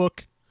her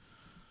notebook.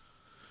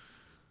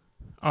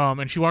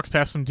 And she walks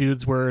past some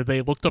dudes where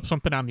they looked up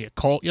something on the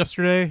occult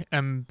yesterday,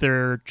 and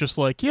they're just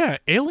like, yeah,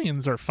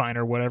 aliens are fine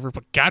or whatever,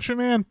 but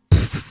Gatchaman,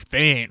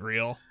 they ain't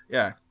real.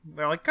 Yeah,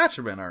 they're like,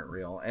 Gatchaman aren't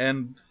real.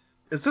 And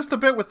is this the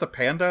bit with the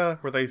panda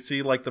where they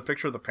see like the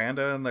picture of the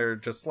panda and they're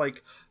just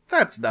like,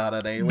 that's not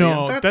an alien,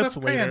 no, that's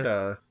a panda.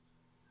 Later.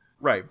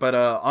 Right, but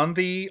on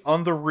the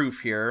roof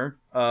here,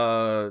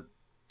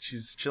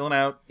 she's chilling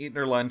out, eating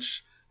her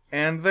lunch,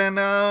 and then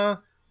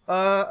a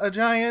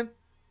giant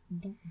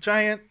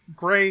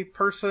gray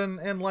person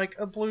in like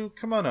a blue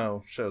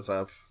kimono shows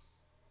up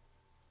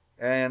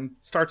and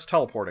starts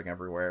teleporting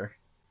everywhere.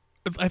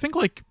 I think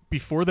like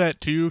before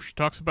that too, she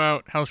talks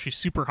about how she's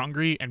super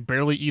hungry and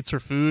barely eats her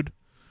food.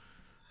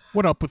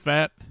 What up with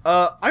that?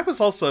 I was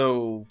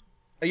also...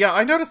 Yeah,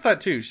 I noticed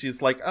that too.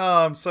 She's like,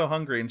 oh, I'm so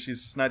hungry, and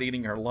she's just not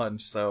eating her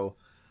lunch, so...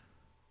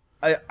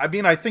 I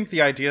mean, I think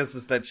the idea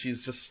is that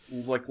she's just,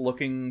 like,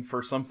 looking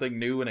for something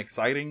new and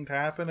exciting to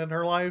happen in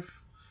her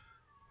life.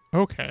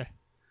 Okay.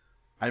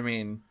 I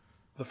mean,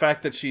 the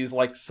fact that she's,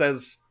 like,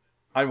 says,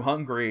 I'm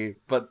hungry,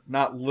 but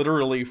not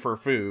literally for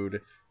food,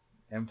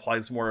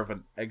 implies more of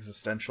an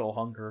existential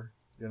hunger,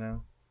 you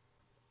know?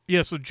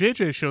 Yeah, so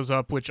JJ shows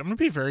up, which I'm gonna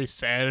be very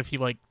sad if he,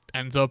 like,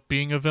 ends up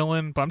being a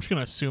villain, but I'm just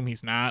gonna assume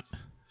he's not.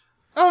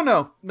 Oh,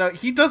 no,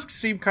 he does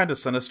seem kind of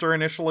sinister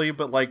initially,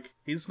 but, like,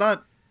 he's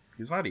not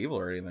evil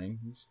or anything.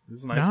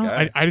 He's a nice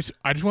guy. I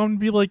just want him to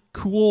be, like,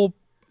 cool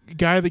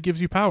guy that gives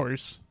you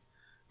powers.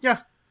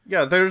 Yeah,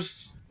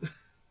 there's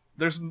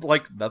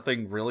like,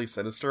 nothing really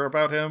sinister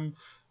about him,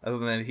 other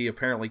than he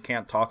apparently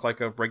can't talk like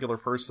a regular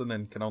person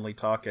and can only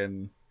talk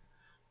in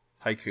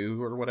haiku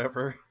or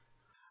whatever.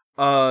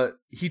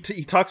 He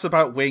talks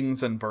about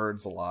wings and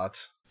birds a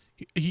lot.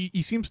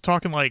 He seems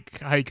talking like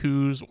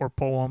haikus or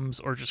poems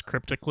or just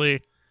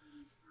cryptically.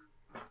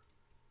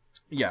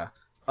 Yeah.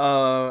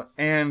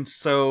 And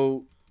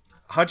so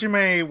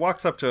Hajime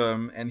walks up to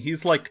him and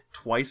he's like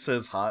twice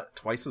as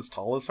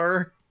tall as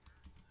her.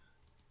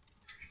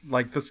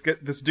 Like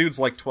this dude's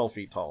like 12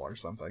 feet tall or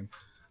something.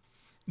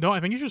 No, I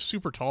think he's just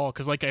super tall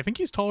because like I think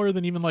he's taller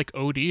than even like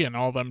OD and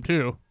all of them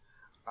too.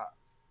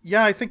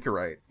 Yeah, I think you're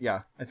right.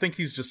 Yeah, I think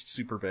he's just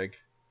super big.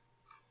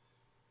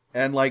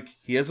 And like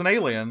he is an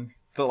alien.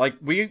 But, like,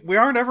 we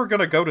aren't ever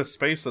gonna go to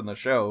space in the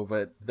show,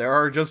 but there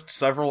are just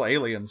several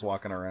aliens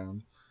walking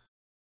around.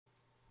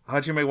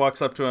 Hajime walks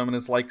up to him and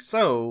is like,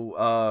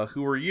 so,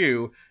 who are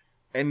you?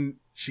 And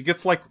she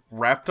gets, like,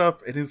 wrapped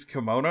up in his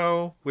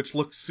kimono, which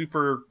looks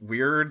super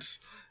weird.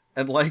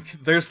 And,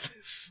 like, there's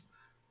this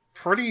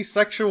pretty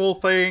sexual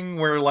thing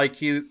where, like,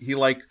 he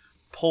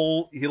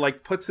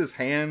puts his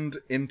hand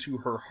into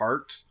her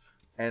heart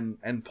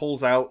and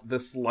pulls out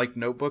this, like,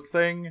 notebook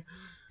thing.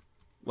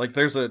 Like,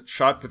 there's a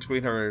shot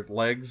between her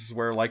legs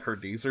where, like, her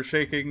knees are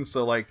shaking,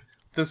 so, like,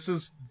 this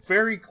is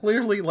very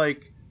clearly,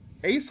 like,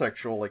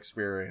 asexual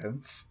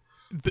experience.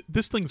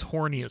 This thing's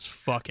horny as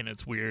fuck, and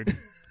it's weird.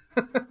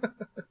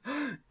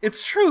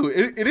 It's true.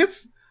 It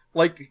is,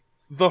 like,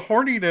 the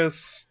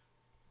horniness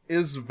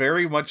is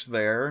very much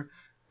there,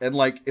 and,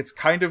 like, it's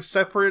kind of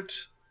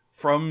separate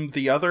from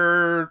the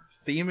other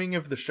theming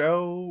of the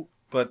show,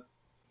 but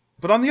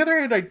on the other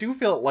hand, I do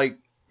feel like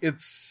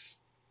it's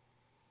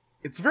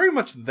very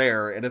much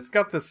there, and it's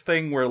got this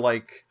thing where,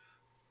 like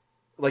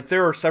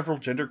there are several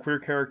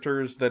genderqueer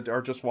characters that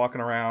are just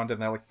walking around,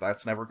 and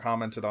that's never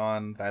commented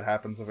on. That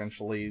happens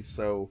eventually.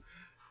 So,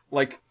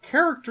 like,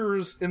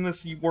 characters in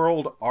this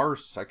world are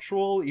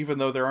sexual, even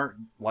though there aren't,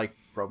 like,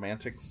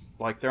 romantics.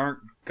 Like, there aren't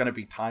gonna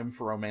be time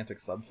for romantic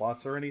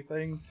subplots or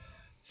anything.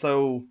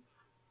 So,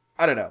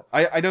 I don't know.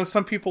 I know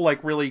some people,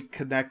 like, really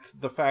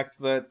connect the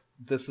fact that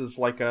this is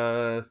like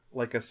a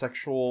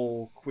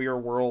sexual queer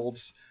world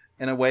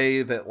in a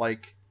way that,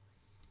 like,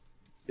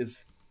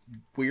 is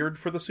weird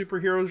for the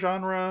superhero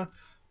genre,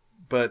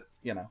 but,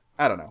 you know,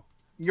 I don't know.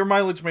 Your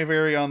mileage may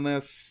vary on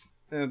this,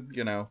 and,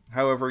 you know,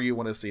 however you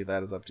want to see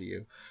that is up to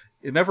you.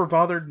 It never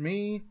bothered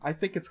me. I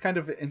think it's kind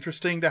of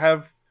interesting to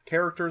have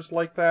characters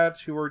like that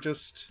who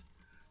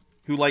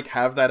like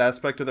have that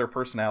aspect of their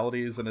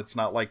personalities, and it's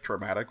not, like,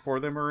 traumatic for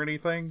them or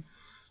anything.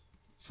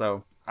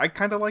 So I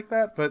kind of like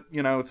that, but,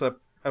 you know, it's up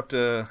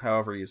to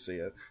however you see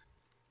it.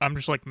 I'm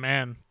just like,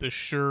 man, this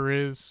sure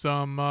is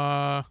some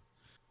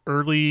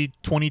early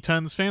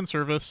 2010s fan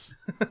service.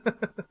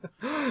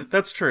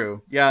 That's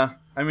true. Yeah.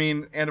 I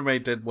mean,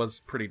 anime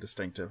was pretty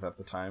distinctive at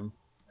the time,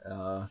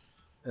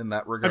 in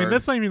that regard. I mean,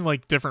 that's not even,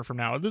 like, different from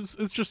now.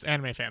 It's just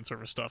anime fan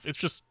service stuff. It's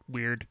just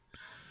weird.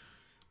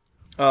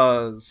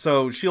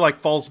 So she, like,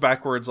 falls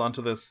backwards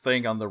onto this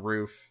thing on the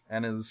roof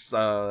and is,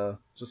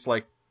 just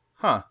like,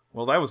 huh,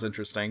 well, that was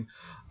interesting.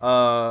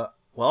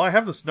 Well, I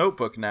have this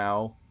notebook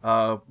now.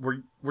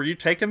 Were you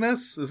taking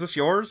this? Is this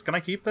yours? Can I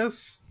keep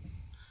this?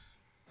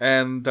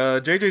 And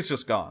JJ's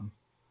just gone.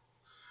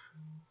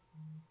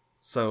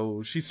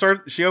 So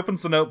she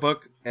opens the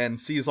notebook and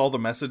sees all the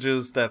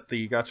messages that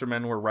the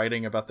Gatchamen were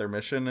writing about their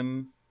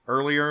mission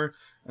earlier,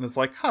 and is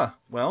like, huh,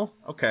 well,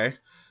 okay.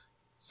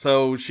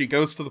 So she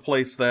goes to the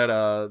place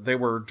that they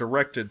were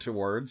directed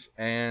towards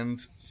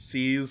and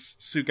sees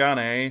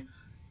Sugane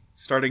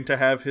starting to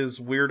have his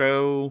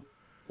weirdo,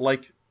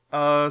 like,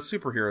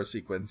 superhero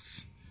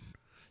sequence.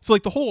 So,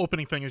 like, the whole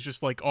opening thing is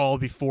just, like, all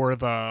before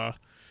the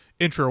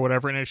intro or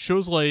whatever, and it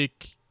shows,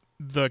 like,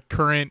 the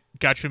current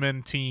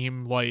Gatchaman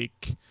team,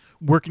 like,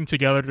 working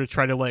together to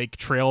try to, like,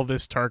 trail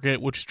this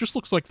target, which just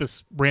looks like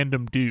this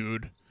random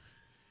dude.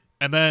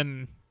 And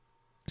then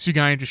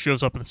Sugane just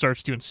shows up and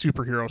starts doing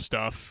superhero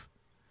stuff.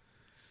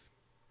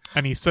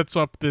 And he sets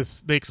up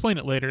this, they explain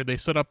it later, they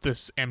set up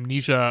this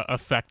amnesia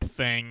effect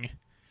thing,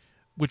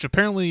 which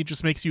apparently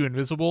just makes you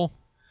invisible.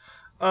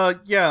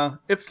 Yeah,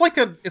 it's like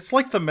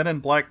the Men in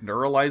Black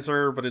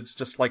neuralizer, but it's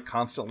just, like,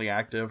 constantly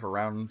active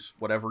around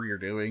whatever you're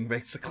doing,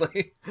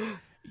 basically.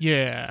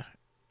 Yeah.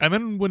 And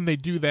then when they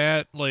do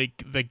that,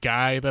 like, the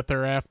guy that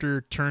they're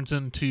after turns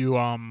into,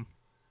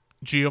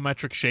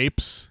 geometric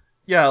shapes.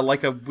 Yeah,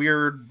 like a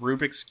weird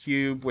Rubik's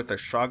Cube with a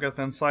Shoggoth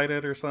inside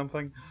it or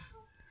something.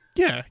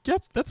 Yeah,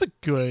 that's a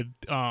good,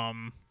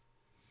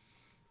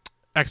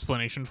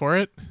 explanation for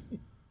it.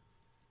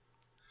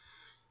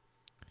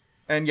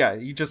 And yeah,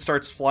 he just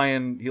starts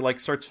flying. He, like,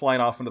 starts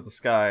flying off into the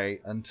sky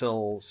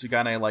until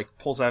Sugane, like,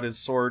 pulls out his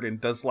sword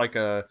and does, like,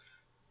 a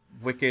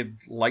wicked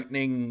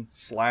lightning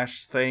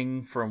slash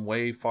thing from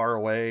way far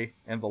away,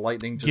 and the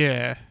lightning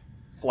just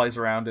flies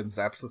around and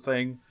zaps the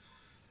thing.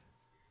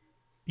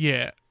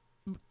 Yeah,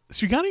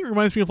 Sugane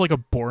reminds me of, like, a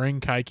boring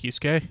Kai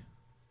Kisuke.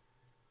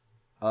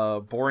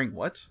 Boring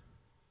what?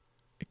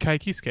 Kai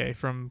Kisuke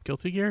from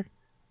Guilty Gear.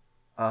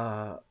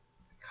 Kai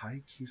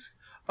Kisuke.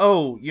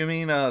 Oh, you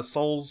mean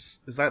Soul's?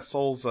 Is that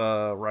Soul's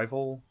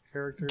rival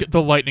character?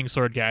 The lightning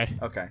sword guy.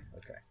 Okay.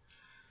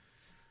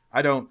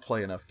 I don't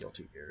play enough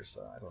Guilty Gear,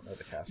 so I don't know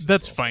the cast.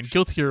 That's fine.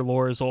 Guilty Gear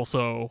lore is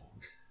also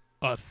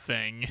a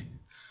thing.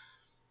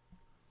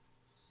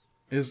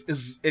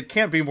 Is it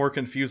can't be more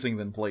confusing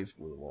than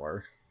BlazBlue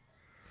lore.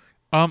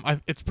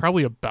 It's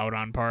probably about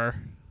on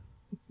par.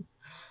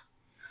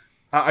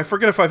 I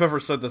forget if I've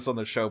ever said this on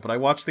the show, but I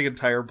watched the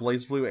entire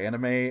BlazBlue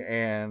anime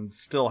and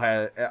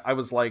I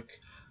was like,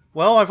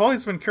 well, I've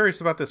always been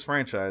curious about this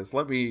franchise.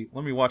 Let me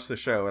watch the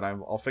show, and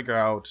I'll figure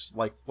out,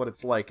 like, what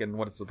it's like and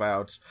what it's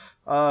about.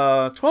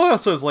 12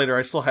 episodes later,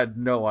 I still had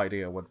no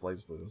idea what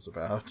BlazBlue was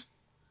about.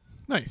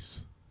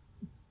 Nice.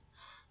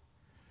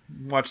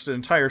 Watched the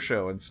entire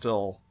show and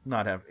still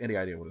not have any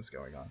idea what is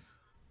going on.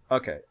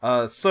 Okay,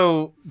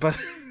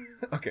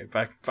 okay,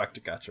 back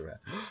to Gatchaman.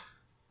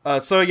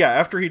 So yeah,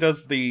 after he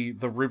does the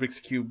Rubik's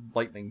Cube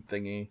lightning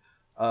thingy,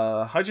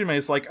 Hajime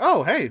is like,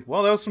 oh, hey,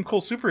 well, that was some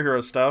cool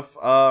superhero stuff.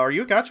 Are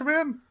you a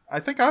Gatchaman? I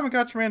think I'm a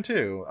Gatchaman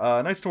too.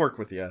 Nice to work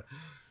with you.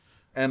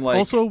 And, like,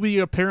 also, we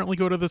apparently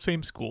go to the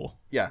same school.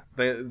 Yeah,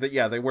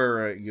 they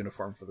wear a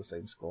uniform for the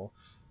same school.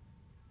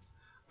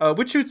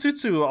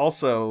 Wichutsutsu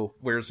also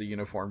wears a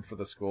uniform for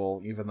the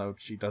school, even though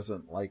she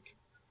doesn't, like,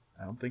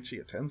 I don't think she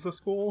attends the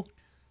school.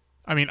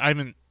 I mean,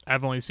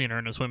 I've only seen her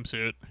in a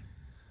swimsuit.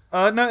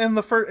 No, in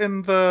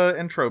the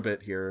intro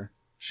bit here,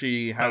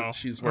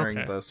 she's wearing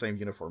okay. the same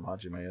uniform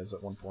Hajime is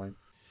at one point.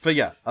 But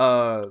yeah,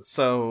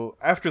 so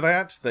after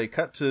that, they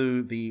cut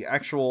to the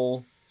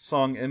actual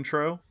song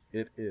intro.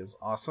 It is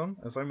awesome,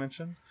 as I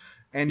mentioned.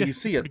 And Yeah, you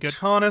see it's a pretty good.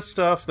 ton of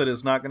stuff that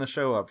is not going to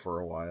show up for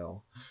a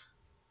while.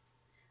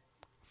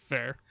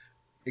 Fair.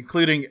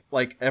 Including,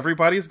 like,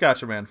 everybody's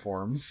Gatchaman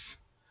forms.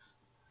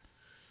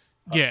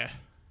 Yeah.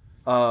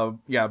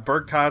 Yeah,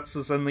 Bergkatz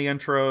is in the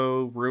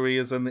intro. Rui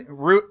is in the...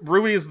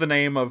 Rui is the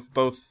name of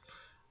both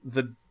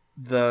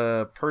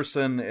the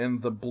person in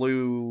the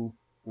blue,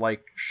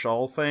 like,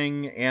 shawl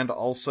thing, and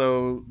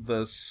also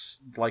the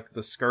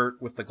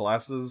skirt with the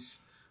glasses.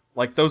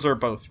 Like, those are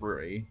both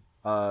Rui.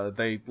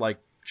 They, like,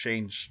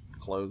 change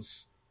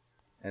clothes.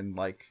 And,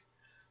 like...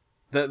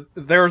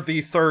 They're the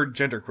third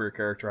genderqueer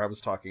character I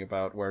was talking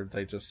about, where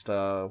they just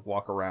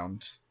walk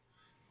around.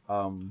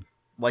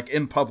 Like,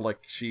 in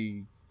public,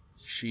 she/he.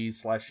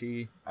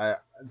 I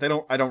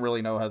don't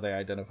really know how they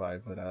identify,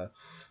 but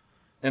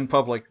in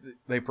public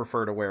they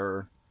prefer to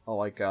wear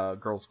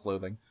girls'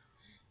 clothing.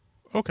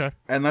 Okay.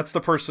 And that's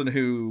the person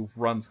who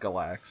runs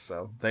Galax,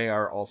 so they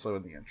are also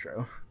in the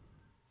intro.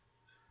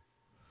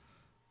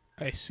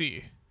 I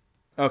see.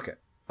 Okay.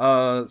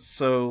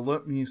 So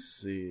let me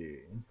see.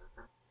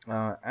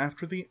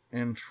 After the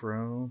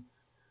intro.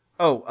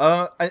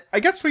 I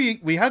guess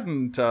we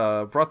hadn't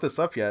brought this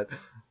up yet,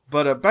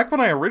 but back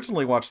when I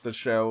originally watched the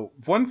show,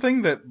 one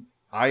thing that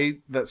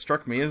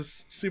struck me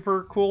as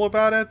super cool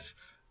about it,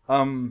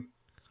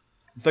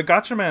 the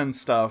Gatchaman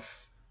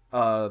stuff,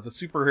 the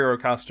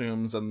superhero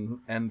costumes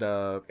and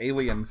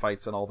alien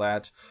fights and all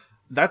that,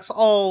 that's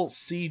all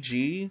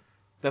CG.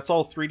 That's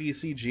all 3D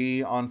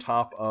CG on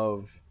top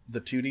of the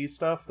 2D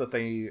stuff that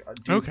they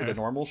do for the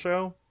normal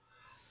show.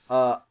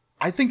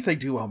 I think they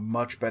do a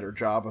much better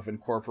job of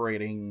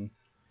incorporating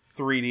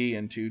 3D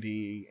and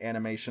 2D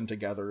animation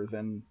together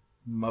than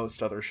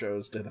most other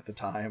shows did at the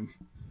time.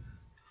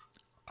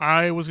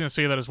 I was gonna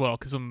say that as well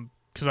because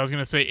I was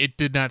gonna say it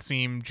did not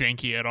seem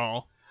janky at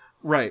all.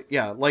 Right,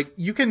 yeah. Like,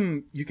 you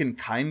can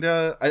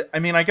kinda... I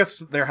mean, I guess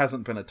there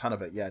hasn't been a ton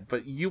of it yet,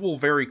 but you will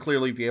very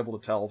clearly be able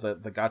to tell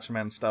that the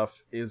Gatchaman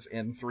stuff is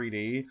in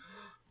 3D.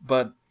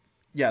 But,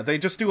 yeah, they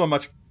just do a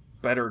much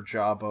better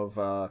job of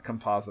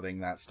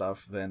compositing that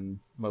stuff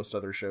than most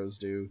other shows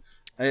do.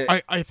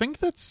 I think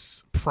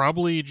that's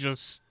probably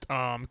just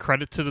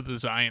credit to the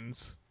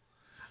designs.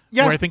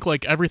 Yeah. Where I think,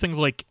 like, everything's,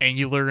 like,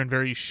 angular and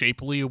very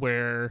shapely,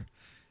 where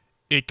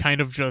it kind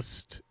of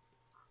just...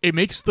 It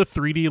makes the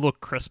 3D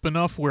look crisp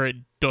enough where it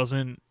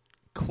doesn't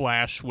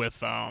clash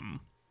with the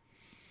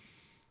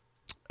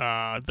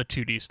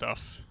 2D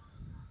stuff.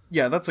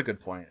 Yeah, that's a good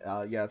point.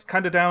 Yeah, it's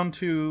kind of down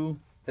to...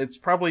 It's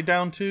probably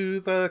down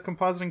to the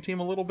compositing team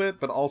a little bit,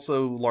 but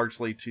also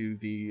largely to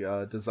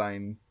the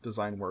design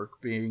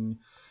work being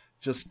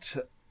just,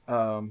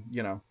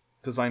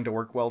 designed to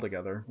work well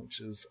together, which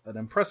is an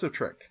impressive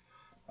trick.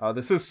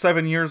 This is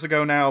 7 years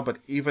ago now, but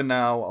even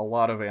now, a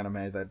lot of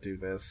anime that do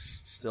this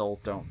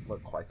still don't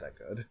look quite that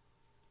good.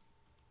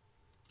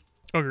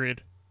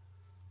 Agreed.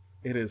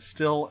 It is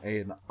still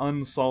an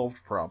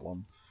unsolved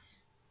problem.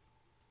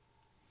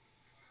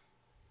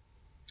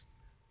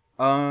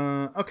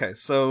 Okay,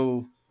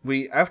 so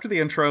after the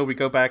intro, we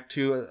go back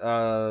to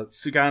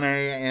Sugane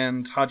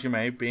and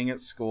Hajime being at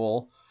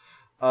school.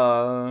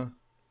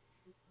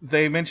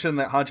 They mention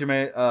that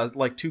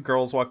Hajime, two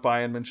girls walk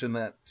by and mention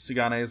that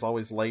Sugane is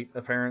always late,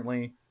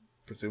 apparently.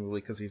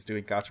 Presumably because he's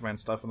doing Gatchaman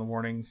stuff in the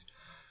mornings.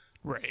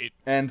 Right.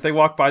 And they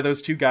walk by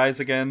those two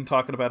guys again,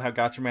 talking about how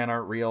Gatchaman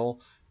aren't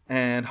real.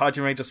 And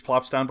Hajime just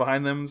plops down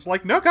behind them and is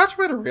like, no,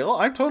 Gatchaman are real.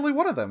 I'm totally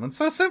one of them. And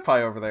so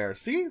Senpai over there.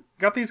 See?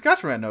 Got these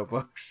Gatchaman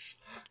notebooks.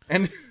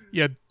 And...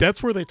 Yeah,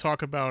 that's where they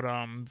talk about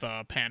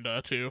the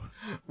panda too.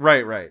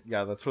 Right.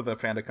 Yeah, that's where the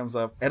panda comes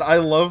up. And I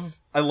love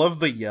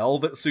the yell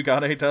that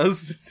Sugane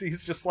does.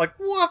 He's just like,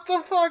 "What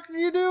the fuck are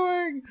you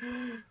doing?"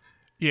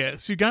 Yeah,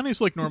 Sugane's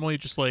like normally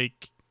just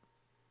like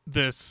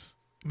this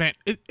man.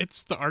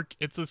 It's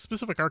a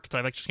specific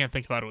archetype. I just can't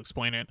think of how to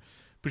explain it.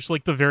 But just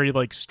like the very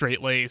like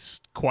straight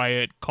laced,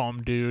 quiet,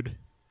 calm dude.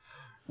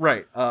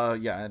 Right.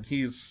 Yeah, and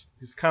he's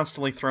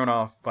constantly thrown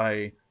off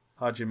by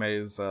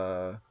Hajime's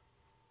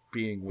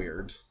being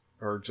weird.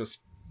 Or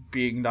just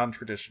being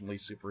non-traditionally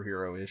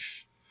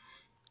superhero-ish.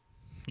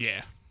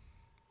 Yeah.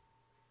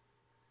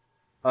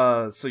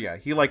 So yeah,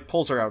 he like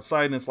pulls her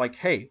outside and is like,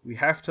 "Hey, we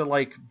have to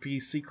like be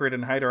secret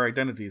and hide our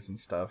identities and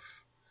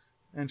stuff."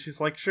 And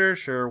she's like,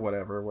 "Sure,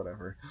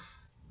 whatever."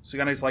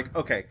 Sugane's like,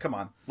 "Okay, come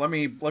on, let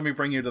me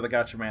bring you to the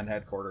Gatchaman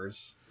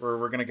headquarters, where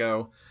we're gonna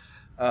go.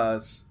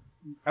 I'm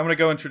gonna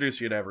go introduce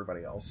you to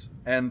everybody else."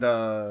 And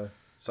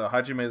so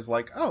Hajime is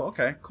like, "Oh,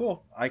 okay,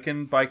 cool. I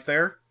can bike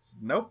there."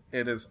 Nope,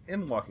 it is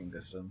in walking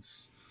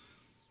distance.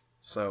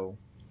 So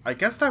I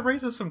guess that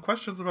raises some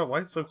questions about why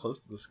it's so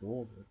close to the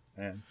school. But,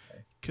 man,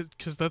 hey.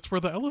 Because that's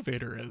where the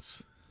elevator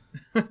is.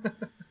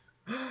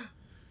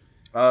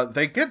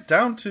 They get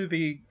down to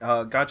the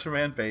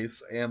Gatchaman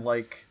base, and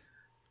like,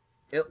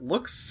 it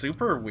looks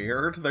super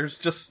weird. There's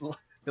just,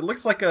 it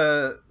looks like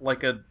a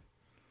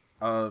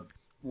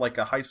like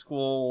a high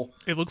school.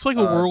 It looks like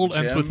a world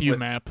ends gym with you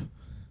map.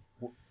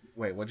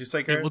 Wait, what'd you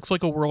say, Garrett? It looks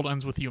like a world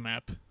ends with you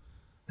map.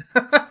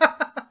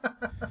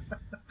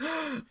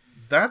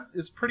 That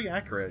is pretty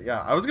accurate.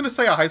 Yeah, I was gonna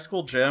say a high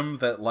school gym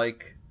that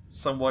like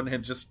someone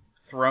had just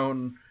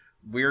thrown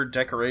weird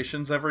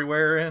decorations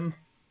everywhere in.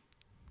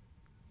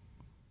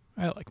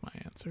 I like my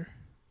answer.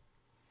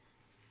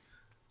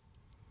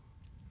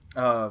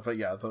 But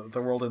yeah,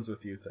 the world ends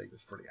with you thing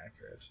is pretty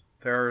accurate.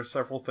 There are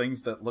several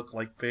things that look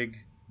like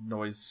big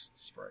noise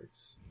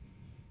sprites.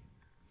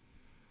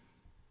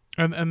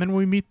 And then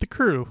we meet the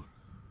crew.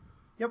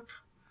 Yep.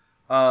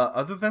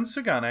 Other than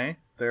Sugane,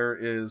 there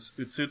is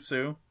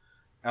Utsutsu,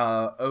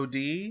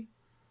 OD,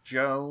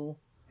 Joe,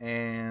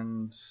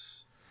 and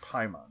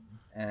Paimon.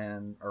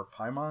 Or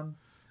Paimon?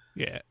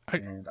 Yeah. I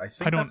think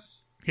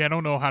I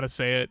don't know how to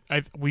say it.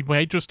 We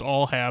might just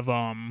all have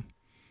Genshin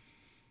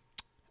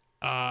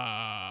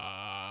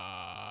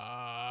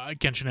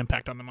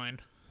Impact on the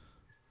mind.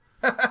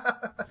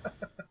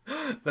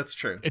 That's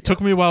true. It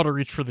took me a while to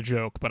reach for the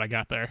joke, but I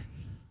got there.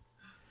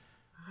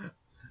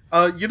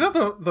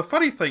 The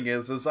funny thing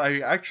is I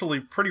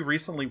actually pretty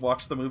recently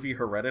watched the movie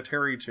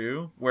Hereditary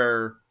 2,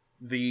 where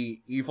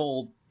the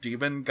evil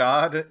demon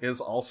god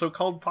is also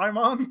called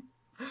Paimon.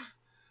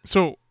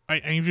 So, I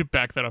need you to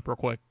back that up real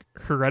quick.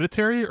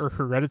 Hereditary or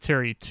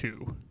Hereditary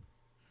 2?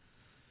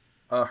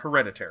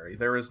 Hereditary.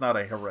 There is not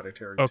a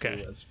Hereditary 2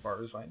 as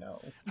far as I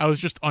know. I was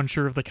just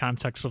unsure of the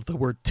context of the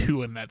word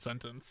 2 in that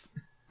sentence.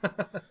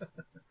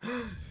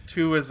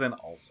 2 is in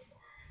also.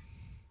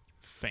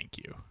 Thank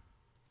you.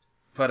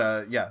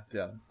 But, yeah.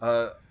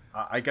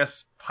 I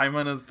guess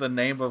Paimon is the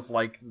name of,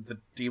 like, the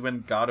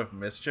demon god of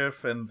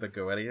mischief in the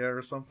Goetia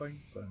or something,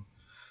 so...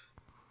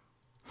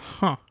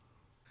 Huh.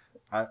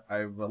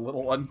 I'm a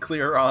little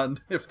unclear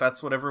on if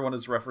that's what everyone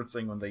is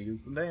referencing when they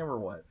use the name or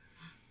what.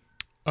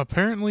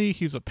 Apparently,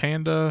 he's a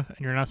panda, and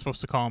you're not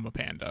supposed to call him a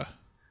panda.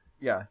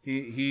 Yeah,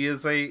 he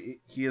is a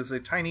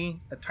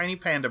tiny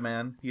panda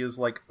man. He is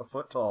like a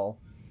foot tall,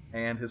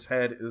 and his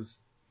head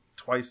is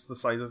twice the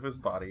size of his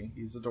body.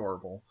 He's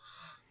adorable.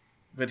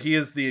 But he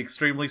is the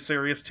extremely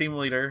serious team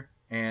leader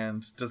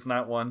and does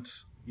not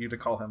want you to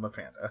call him a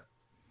panda.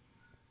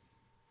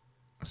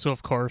 So,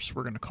 of course,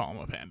 we're going to call him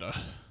a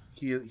panda.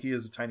 He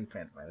is a tiny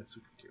panda man. It's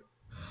super cute.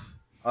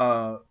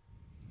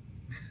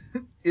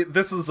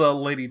 This is a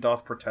Lady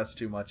Doth Protest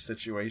Too Much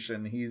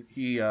situation.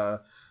 He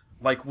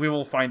like, we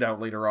will find out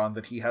later on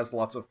that he has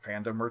lots of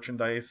panda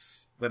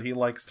merchandise that he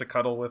likes to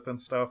cuddle with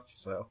and stuff,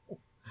 so...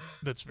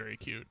 That's very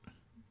cute.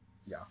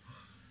 Yeah.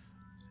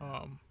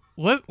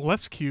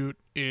 Less cute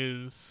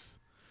is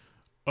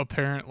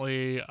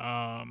apparently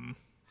OD,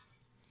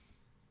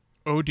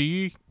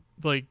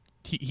 like,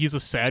 he's a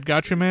sad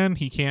gotcha man.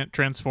 He can't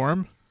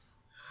transform.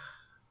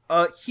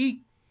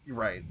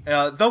 Right.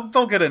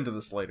 They'll get into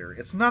this later.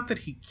 It's not that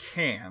he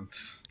can't.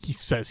 He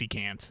says he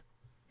can't.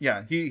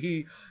 Yeah,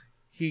 he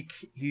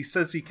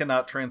says he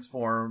cannot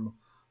transform.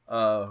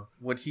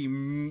 What he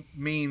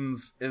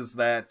means is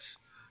that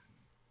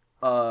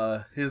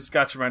his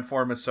Gatchaman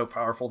form is so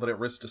powerful that it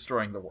risks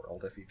destroying the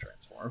world if he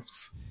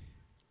transforms.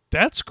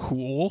 That's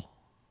cool.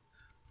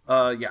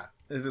 Yeah,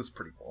 it is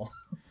pretty cool.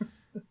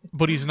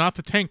 But he's not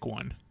the tank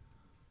one.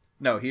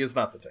 No, he is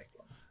not the tank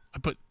one.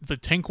 But the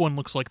tank one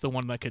looks like the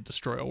one that could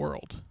destroy a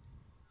world.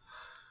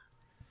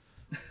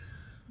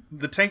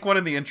 The tank one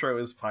in the intro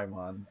is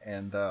Paimon,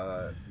 and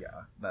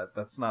yeah,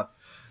 that's not...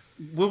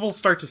 We will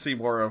start to see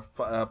more of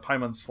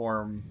Paimon's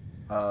form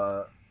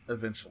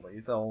eventually.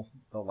 They'll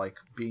like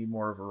be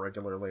more of a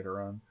regular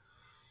later on.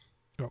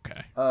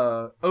 Okay.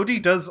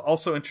 OD does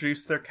also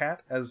introduce their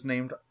cat as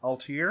named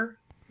Altair,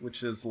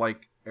 which is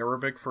like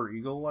Arabic for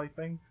eagle, I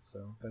think.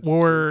 So that's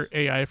or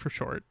cute. AI for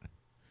short.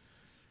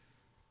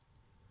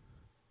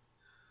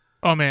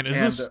 Oh man,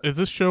 is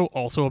this show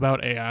also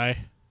about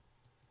AI?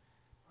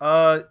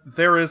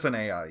 There is an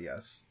AI,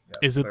 yes.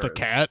 Is it the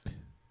cat?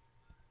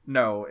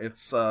 No,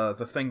 it's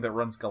the thing that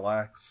runs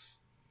Galax.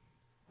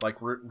 Like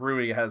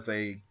Rui has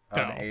an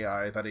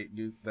AI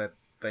that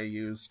they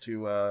use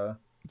to.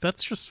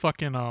 That's just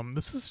fucking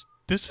This is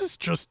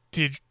just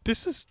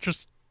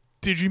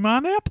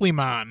Digimon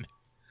Applemon.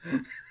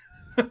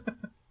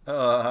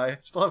 I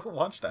still haven't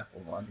watched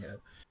Applemon yet.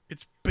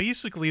 It's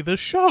basically the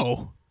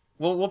show.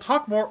 We'll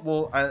talk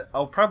more.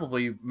 I'll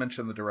probably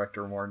mention the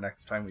director more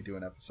next time we do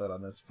an episode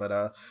on this.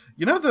 But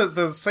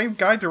the same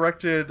guy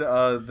directed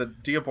the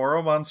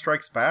Diaboromon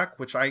Strikes Back,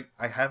 which I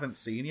haven't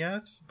seen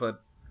yet,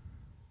 but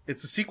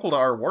it's a sequel to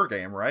our war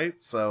game,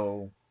 right?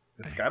 So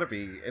it's got to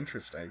be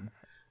interesting.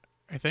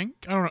 I think,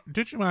 I don't know,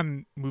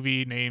 Digimon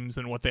movie names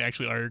and what they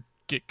actually are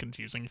get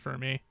confusing for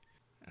me.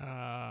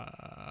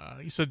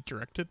 You said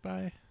directed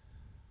by?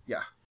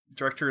 Yeah,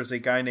 director is a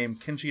guy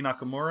named Kenji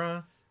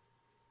Nakamura.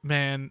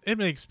 Man, it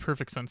makes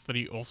perfect sense that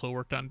he also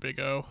worked on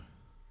Big O.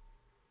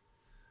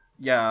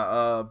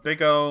 Yeah,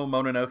 Big O,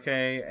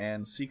 Mononoke,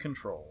 and Sea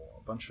Control.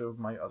 A bunch of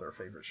my other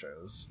favorite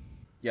shows.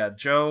 Yeah,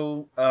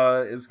 Joe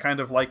is kind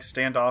of like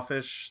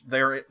standoffish.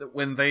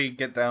 When they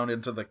get down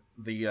into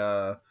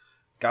the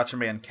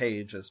Gotchaman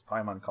cage, as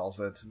Paimon calls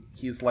it.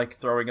 He's like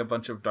throwing a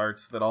bunch of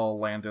darts that all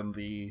land in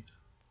the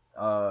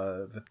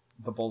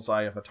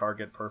bullseye of a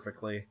target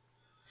perfectly.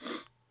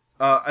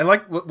 I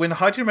like when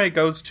Hajime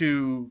goes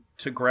to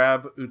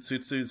grab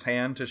Utsutsu's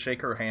hand to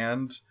shake her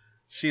hand,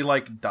 she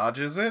like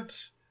dodges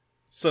it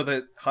so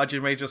that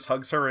Hajime just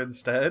hugs her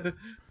instead.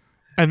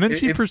 And then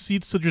she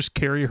proceeds to just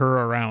carry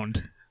her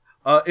around.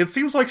 It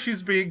seems like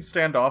she's being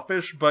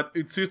standoffish, but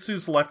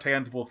Utsutsu's left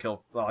hand will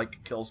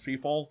kills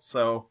people,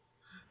 so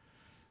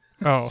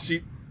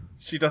she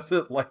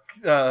doesn't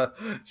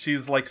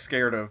she's like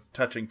scared of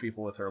touching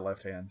people with her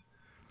left hand.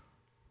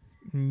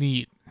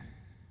 Neat.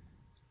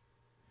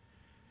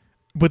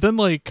 But then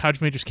like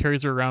Hajime just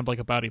carries her around like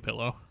a body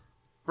pillow.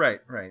 Right.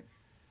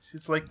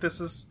 She's like,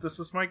 this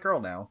is my girl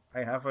now.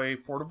 I have a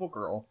portable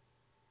girl.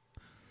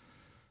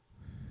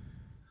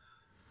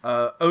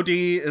 OD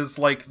is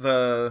like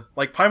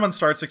Paimon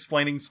starts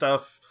explaining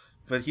stuff,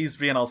 but he's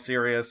being all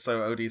serious,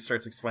 so OD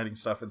starts explaining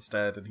stuff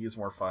instead, and he's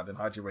more fun, and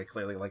Hajime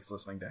clearly likes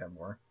listening to him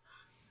more.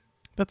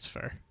 That's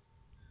fair.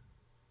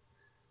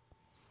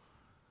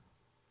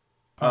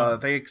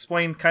 They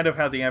explain kind of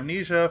how the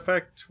amnesia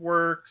effect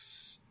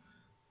works,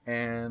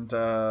 and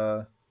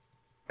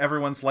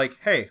everyone's like,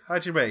 hey,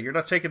 Hajime, you're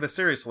not taking this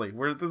seriously.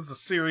 This is a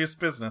serious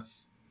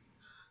business.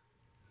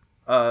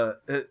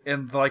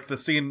 And like the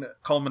scene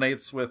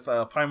culminates with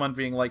Paimon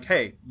being like,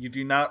 hey, you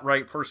do not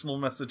write personal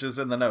messages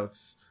in the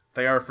notes.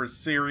 They are for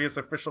serious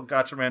official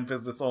Gotchaman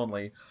business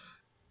only.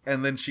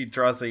 And then she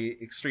draws a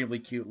extremely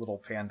cute little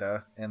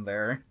panda in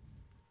there.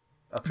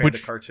 A panda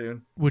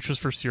cartoon. Which was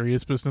for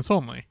serious business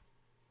only.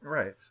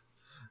 Right.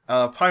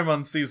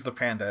 Paimon sees the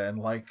panda and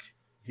like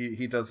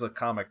he does a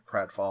comic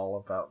pratfall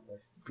about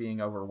like,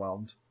 being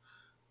overwhelmed.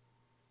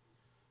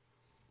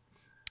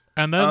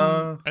 And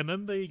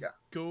then they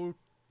go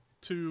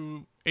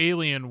to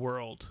Alien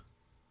World.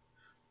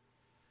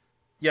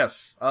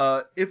 Yes.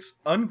 It's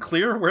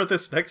unclear where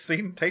this next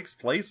scene takes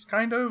place,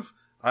 kind of.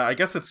 I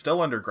guess it's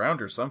still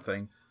underground or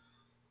something.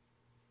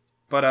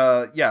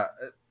 But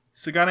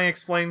Sugane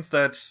explains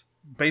that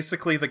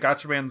basically the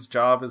Gotchaman's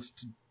job is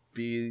to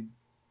be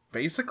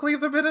basically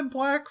the Men in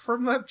Black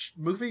from that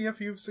movie, if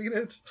you've seen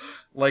it.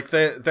 Like,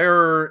 there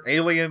are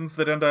aliens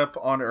that end up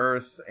on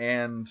Earth,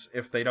 and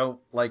if they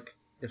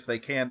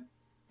can't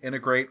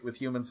integrate with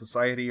human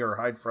society or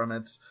hide from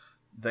it,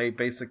 the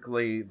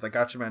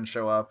Gotchamen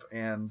show up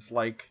and,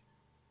 like,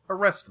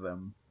 arrest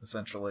them,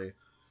 essentially.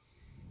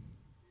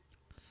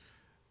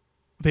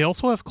 They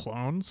also have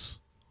clones?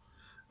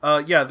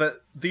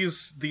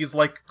 These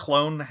like,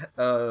 clone,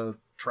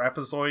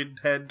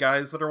 trapezoid head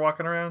guys that are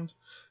walking around.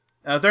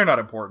 They're not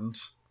important.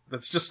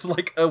 That's just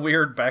like a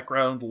weird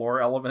background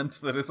lore element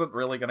that isn't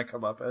really going to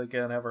come up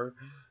again ever.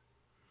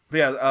 But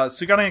yeah,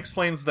 Sugane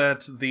explains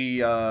that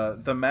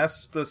the mess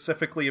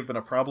specifically have been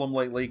a problem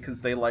lately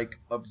because they like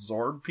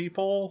absorb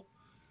people,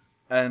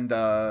 and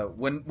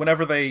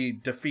whenever they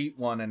defeat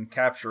one and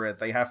capture it,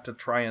 they have to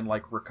try and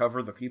like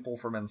recover the people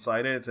from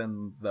inside it,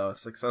 and the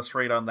success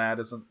rate on that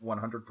isn't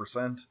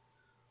 100%.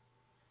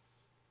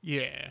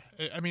 Yeah,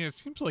 I mean, it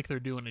seems like they're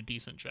doing a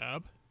decent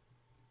job.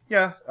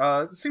 Yeah,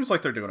 it seems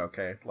like they're doing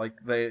okay.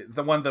 Like,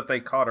 the one that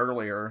they caught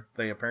earlier,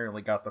 they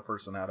apparently got the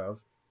person out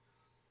of.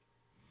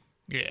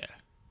 Yeah.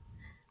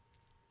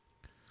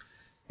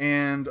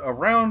 And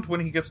around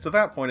when he gets to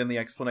that point in the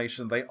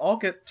explanation, they all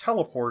get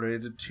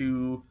teleported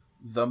to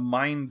the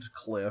Mind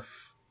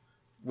Cliff,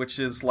 which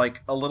is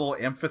like a little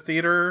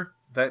amphitheater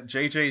that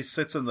JJ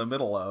sits in the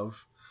middle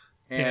of,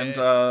 and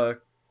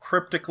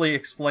cryptically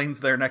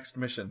explains their next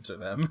mission to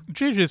them.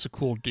 JJ's a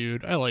cool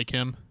dude. I like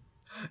him.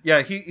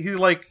 Yeah, he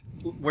like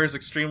wears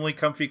extremely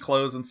comfy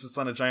clothes and sits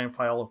on a giant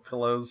pile of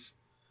pillows.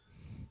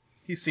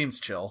 He seems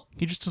chill.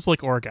 He just does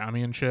like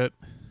origami and shit.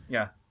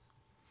 Yeah.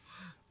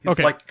 He's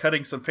like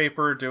cutting some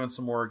paper, doing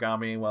some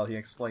origami while he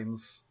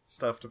explains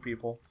stuff to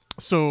people.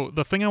 So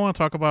the thing I want to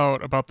talk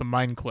about the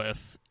Mind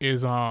Cliff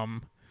is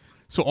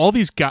so all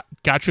these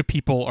gotcha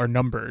people are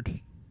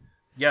numbered.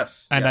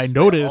 Yes. And yes, I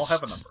noticed they all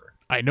have a number.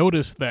 I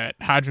noticed that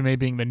Hajime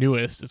being the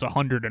newest is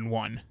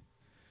 101.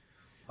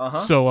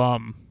 Uh-huh. So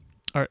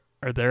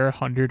are there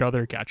 100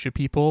 other gotcha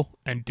people,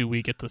 and do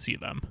we get to see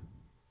them?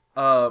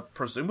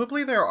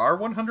 Presumably there are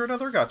 100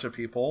 other gotcha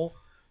people.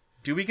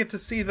 Do we get to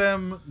see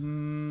them?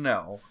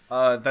 No.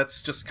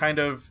 That's just kind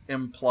of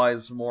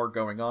implies more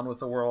going on with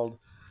the world.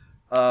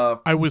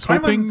 I was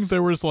hoping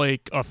there was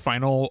like a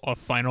final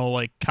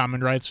like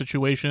Kamen Ride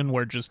situation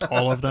where just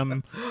all of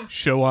them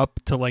show up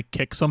to like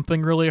kick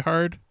something really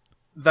hard.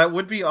 That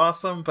would be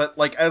awesome, but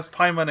like as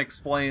Paimon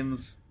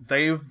explains,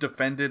 they've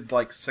defended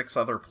like 6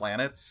 other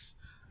planets.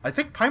 I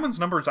think Paimon's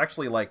number is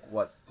actually like,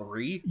 what,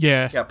 3?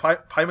 Yeah. Yeah,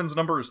 Paimon's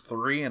number is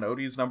 3 and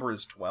Odie's number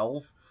is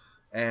 12.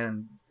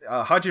 And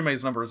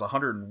Hajime's number is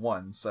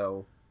 101,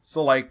 so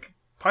like,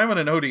 Paimon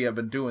and Odie have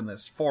been doing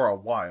this for a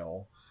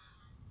while.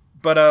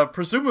 But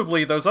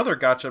presumably those other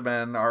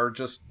Gotchamen are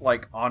just,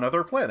 like, on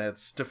other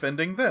planets,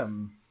 defending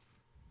them.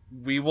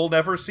 We will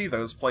never see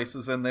those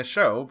places in this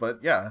show, but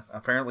yeah,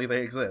 apparently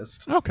they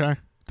exist. Okay,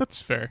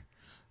 that's fair.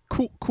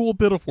 Cool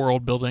bit of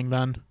world building,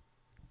 then.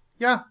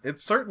 yeah, it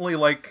certainly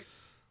like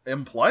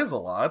implies a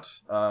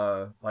lot.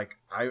 Like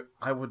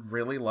I would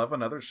really love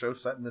another show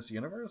set in this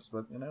universe,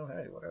 but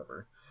hey,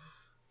 whatever.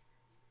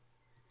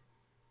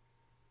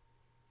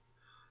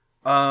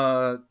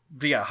 But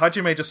yeah,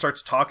 Hajime just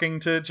starts talking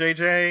to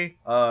JJ,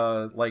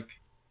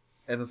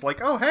 and it's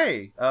like, oh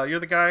hey, you're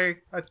the guy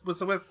I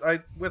was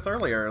with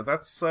earlier.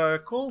 That's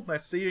cool.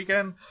 Nice to see you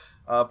again.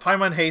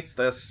 Paimon hates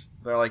this.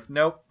 They're like,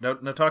 nope, no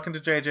talking to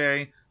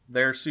JJ.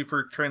 They're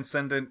super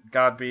transcendent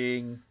god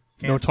being.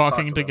 No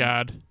talking to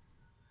God.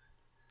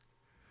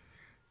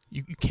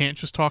 You can't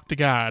just talk to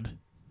God.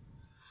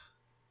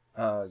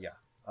 Yeah.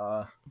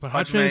 But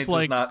Hachime's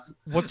like,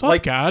 what's up,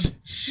 like, God?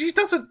 She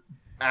doesn't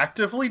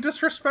actively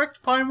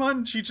disrespect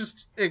Paimon. She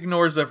just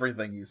ignores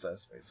everything he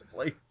says,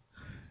 basically.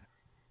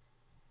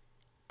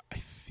 I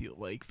feel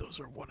like those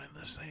are one and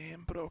the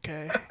same, but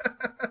okay.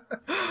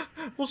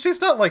 Well, she's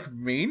not, like,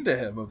 mean to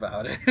him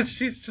about it.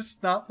 She's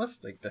just not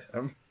listening to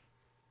him.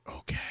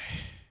 Okay.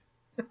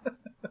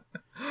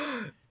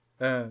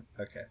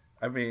 Okay.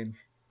 I mean,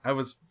 I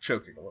was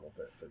choking a little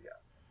bit, but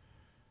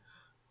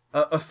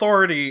yeah.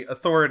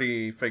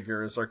 Authority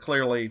figures are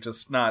clearly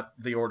just not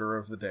the order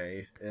of the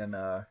day in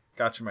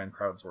Gatchaman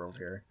Crowd's world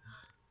here.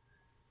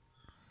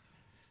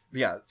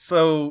 Yeah,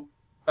 so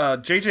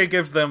JJ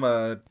gives them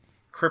a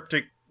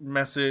cryptic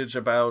message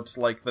about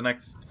like the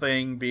next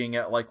thing being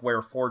at like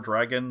where 4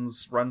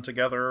 dragons run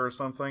together or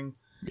something.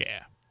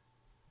 Yeah.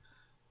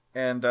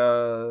 And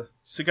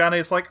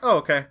Sugane's like, oh,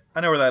 okay,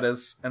 I know where that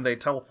is. And they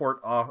teleport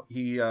off.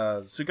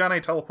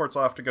 Sugane teleports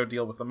off to go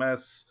deal with the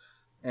mess.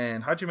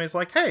 And Hajime's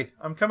like, hey,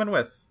 I'm coming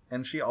with.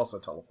 And she also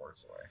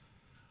teleports away.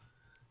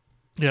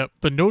 Yeah,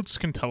 the notes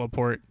can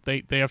teleport.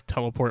 They have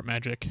teleport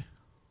magic.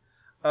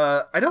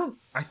 I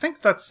think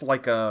that's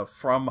like a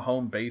from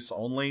home base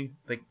only.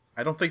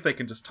 I don't think they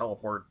can just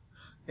teleport.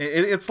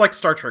 It's like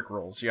Star Trek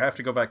rules. You have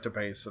to go back to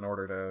base in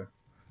order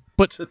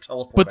to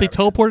teleport. But they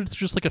teleported to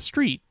just like a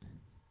street.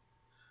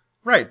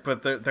 Right,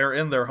 but they're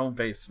in their home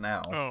base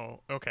now. Oh,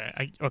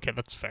 okay. Okay,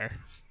 that's fair.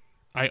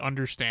 I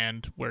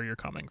understand where you're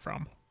coming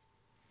from.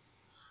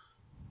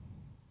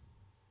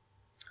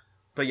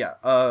 But yeah,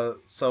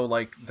 so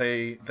like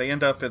they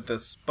end up at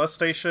this bus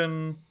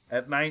station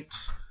at night.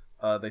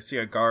 They see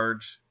a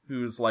guard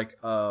who's like,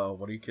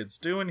 what are you kids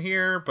doing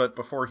here? But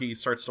before he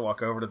starts to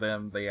walk over to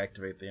them, they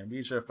activate the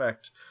amnesia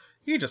effect.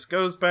 He just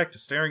goes back to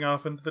staring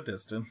off into the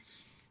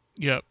distance.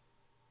 Yep.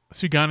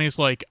 Sugane's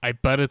like, I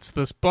bet it's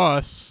this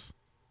bus.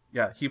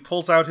 Yeah, he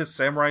pulls out his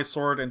samurai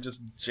sword and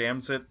just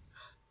jams it.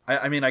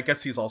 I mean, I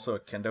guess he's also a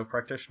kendo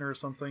practitioner or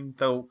something.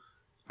 Though,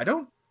 I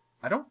don't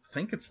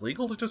think it's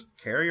legal to just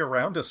carry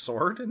around a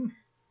sword in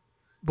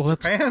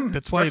Japan,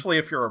 especially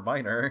if you're a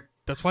minor.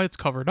 That's why it's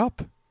covered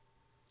up.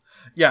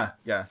 Yeah.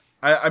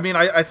 I mean,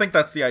 I think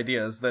that's the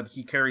idea, is that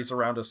he carries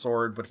around a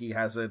sword, but he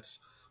has it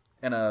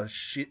in a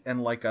sheath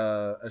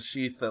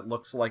that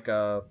looks like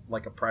a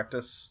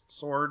practice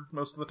sword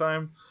most of the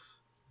time.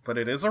 But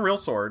it is a real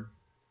sword,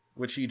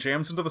 which he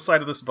jams into the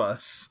side of this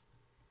bus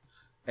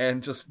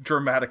and just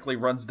dramatically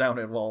runs down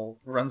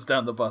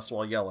the bus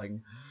while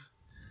yelling.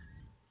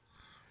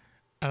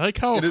 I like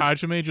how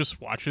Hajime just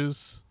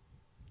watches.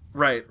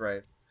 Right.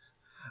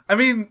 I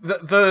mean,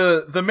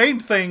 the main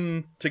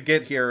thing to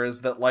get here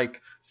is that,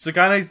 like,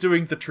 Sugane's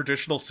doing the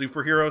traditional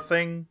superhero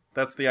thing.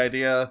 That's the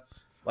idea.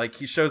 Like,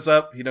 he shows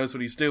up, he knows what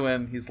he's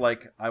doing, he's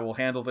like, I will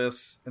handle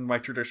this in my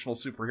traditional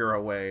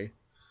superhero way.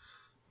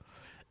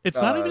 It's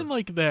not even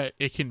like that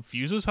it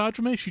confuses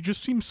Hajime, she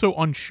just seems so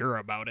unsure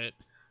about it.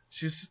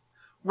 She's...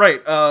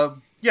 Right,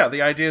 yeah,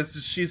 the idea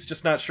is she's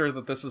just not sure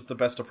that this is the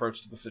best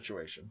approach to the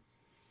situation.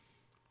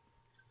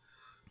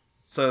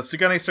 So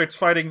Sugane starts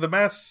fighting the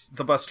mess.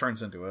 The bus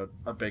turns into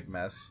a big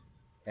mess.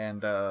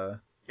 And,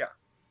 yeah.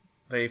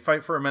 They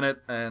fight for a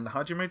minute, and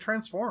Hajime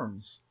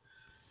transforms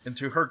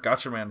into her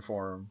Gatchaman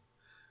form.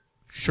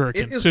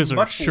 Shuriken scissors,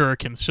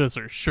 shuriken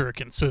scissors,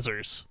 shuriken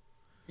scissors.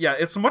 Yeah,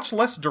 it's much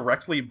less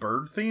directly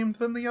bird-themed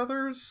than the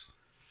others.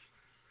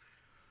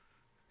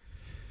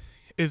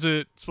 Is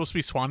it supposed to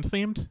be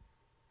swan-themed?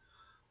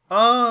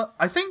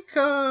 I think,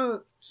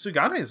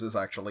 Sugane's is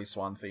actually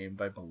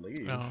swan-themed, I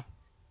believe. Oh.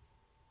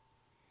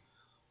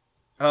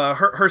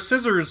 Her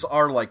scissors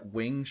are, like,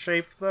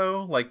 wing-shaped,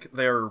 though. Like,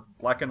 they're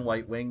black and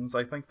white wings,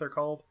 I think they're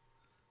called.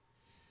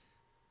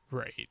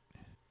 Right.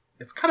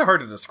 It's kind of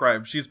hard to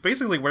describe. She's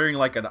basically wearing,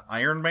 like, an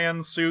Iron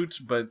Man suit,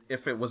 but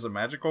if it was a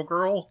magical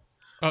girl.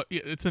 Yeah,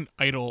 it's an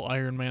idle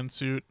Iron Man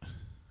suit.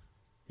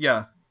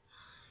 Yeah.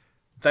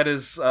 That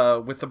is,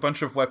 with a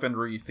bunch of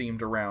weaponry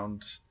themed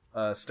around,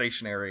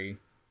 stationary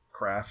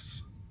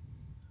crafts.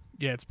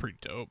 Yeah, it's pretty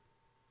dope.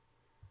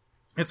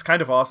 It's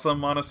kind of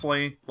awesome,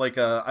 honestly. Like,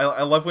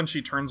 I love when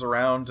she turns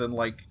around and,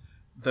 like,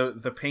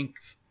 the pink,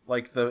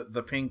 like,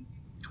 the pink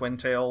twin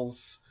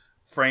tails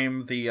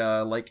frame the,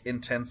 like,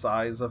 intense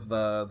eyes of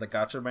the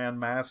Gatchaman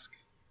mask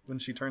when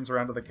she turns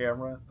around to the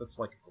camera. That's,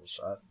 like, a cool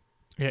shot.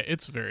 Yeah,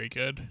 it's very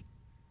good.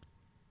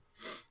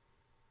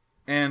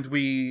 And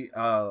we,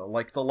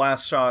 like, the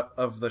last shot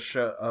of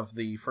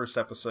the first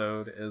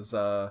episode is,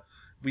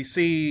 we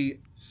see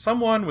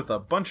someone with a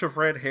bunch of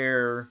red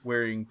hair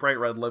wearing bright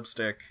red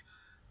lipstick,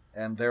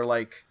 and they're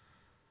like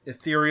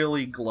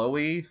ethereally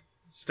glowy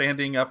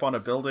standing up on a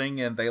building,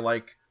 and they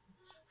like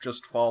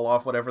just fall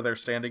off whatever they're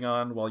standing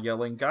on while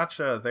yelling,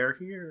 "Gotcha, they're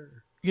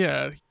here."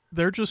 Yeah,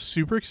 they're just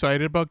super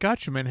excited about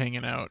Gotchaman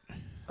hanging out.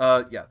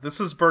 Yeah, this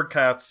is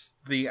Birdcats,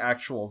 the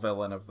actual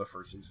villain of the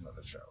first season of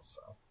the show,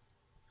 so.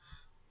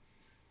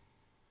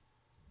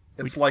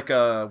 It's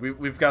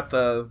we've got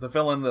the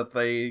villain that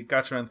they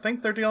Gotchaman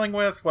think they're dealing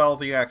with, while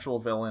the actual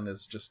villain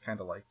is just kind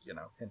of like,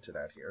 hinted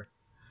at here.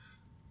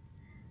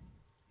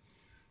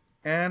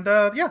 And,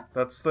 yeah,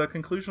 that's the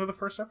conclusion of the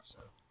first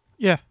episode.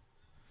 Yeah.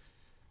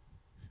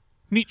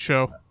 Neat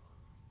show.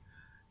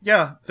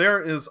 Yeah,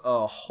 there is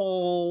a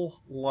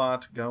whole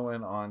lot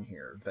going on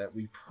here that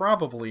we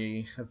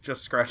probably have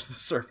just scratched the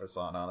surface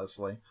on,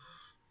 honestly.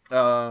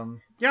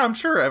 Yeah, I'm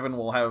sure Evan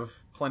will have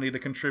plenty to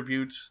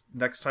contribute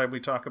next time we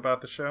talk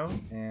about the show,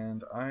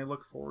 and I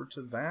look forward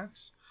to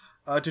that.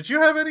 Did you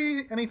have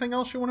anything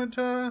else you wanted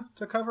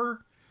to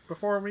cover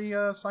before we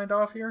signed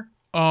off here?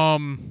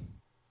 No,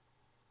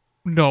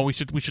 we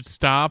should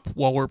stop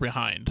while we're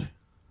behind.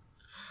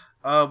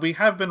 We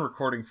have been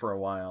recording for a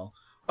while.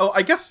 Oh,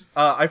 I guess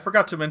I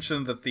forgot to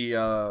mention that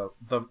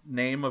the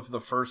name of the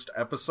first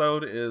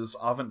episode is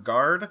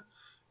Avant-Garde,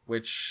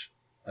 which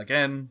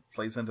again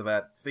plays into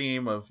that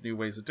theme of new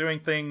ways of doing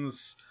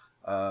things.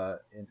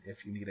 And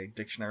if you need a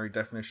dictionary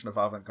definition of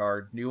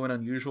avant-garde, new and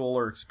unusual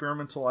or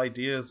experimental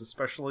ideas,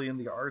 especially in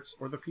the arts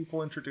or the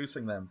people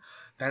introducing them.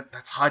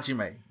 That's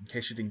Hajime. In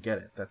case you didn't get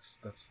it, that's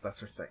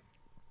her thing.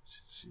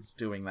 She's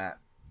doing that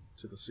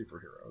to the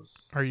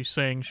superheroes. Are you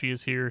saying she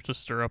is here to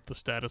stir up the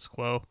status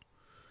quo?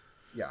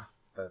 Yeah,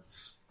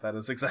 that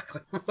is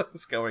exactly what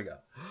is going on.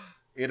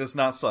 It is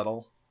not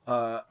subtle.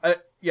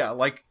 Yeah,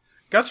 like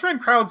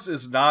Gatchaman Crowds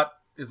is not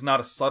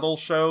a subtle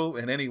show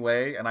in any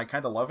way, and I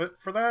kind of love it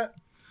for that.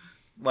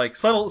 Like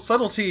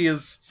subtlety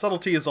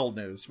is old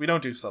news. We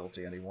don't do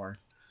subtlety anymore.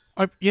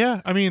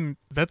 Yeah, I mean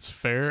that's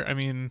fair. I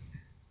mean,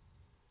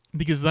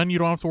 because then you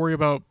don't have to worry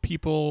about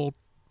people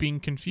being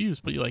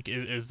confused. But you're like,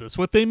 is this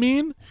what they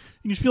mean? You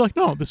can just be like,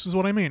 no, this is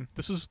what I mean.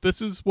 This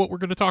is what we're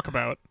going to talk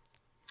about.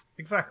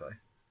 Exactly.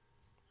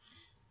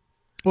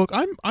 Look,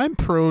 I'm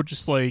pro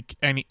just like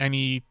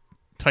any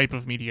type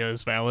of media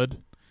is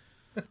valid.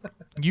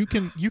 You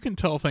can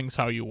tell things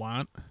how you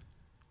want.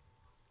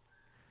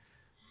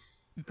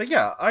 But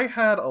yeah, I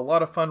had a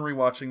lot of fun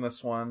rewatching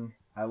this one.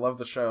 I love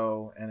the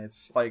show, and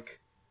it's like,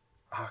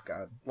 oh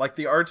god, like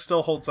the art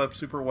still holds up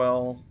super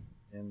well,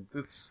 and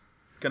it's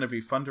gonna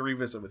be fun to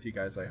revisit with you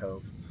guys, I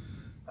hope.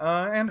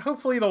 And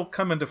hopefully it'll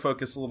come into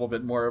focus a little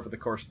bit more over the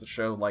course of the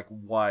show, like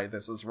why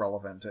this is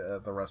relevant to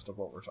the rest of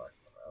what we're talking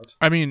about.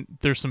 I mean,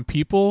 there's some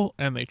people,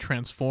 and they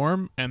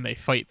transform, and they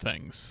fight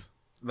things.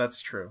 That's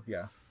true,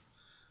 yeah.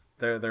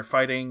 They're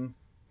fighting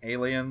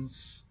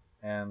aliens,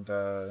 and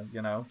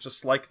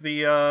just like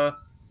the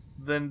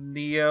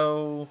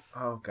Neo.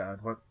 Oh God,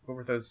 what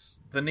were those?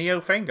 The Neo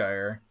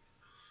Fangire.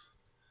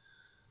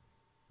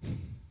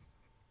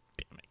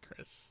 Damn it,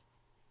 Chris!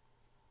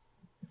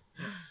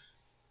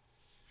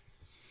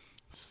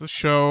 This is a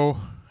show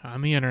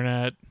on the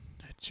internet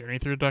at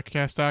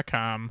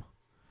JourneyThroughTheDuckcast.com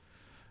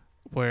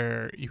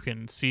where you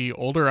can see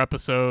older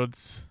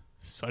episodes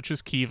such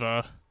as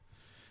Kiva,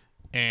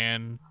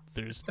 and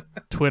there's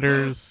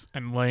Twitters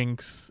and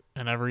links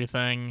and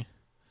everything.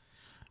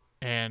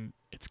 And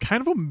it's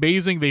kind of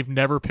amazing they've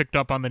never picked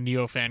up on the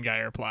Neo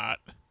Fangire plot.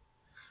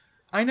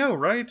 I know,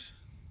 right?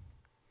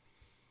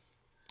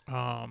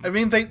 I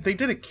mean, they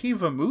did a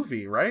Kiva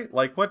movie, right?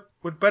 Like, what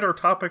better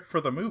topic for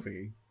the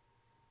movie?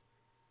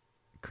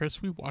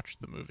 Chris, we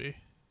watched the movie.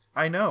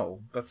 I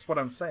know. That's what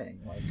I'm saying.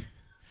 Like,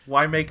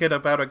 why make it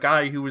about a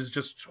guy who was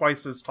just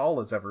twice as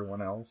tall as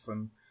everyone else,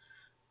 and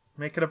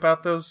make it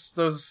about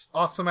those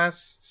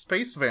awesome-ass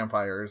space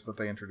vampires that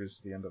they introduced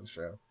at the end of the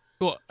show?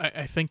 Well,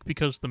 I think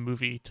because the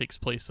movie takes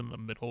place in the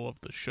middle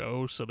of the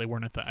show, so they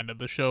weren't at the end of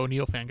the show.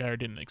 Neo Fangire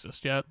didn't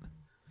exist yet.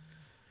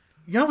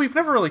 We've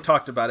never really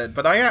talked about it,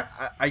 but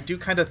I do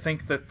kind of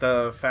think that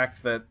the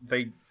fact that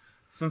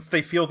since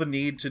they feel the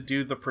need to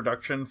do the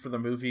production for the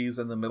movies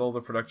in the middle of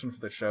the production for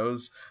the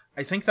shows,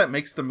 I think that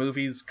makes the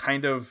movies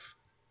kind of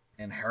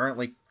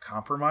inherently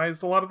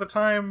compromised a lot of the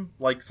time.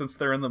 Like, since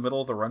they're in the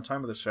middle of the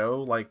runtime of the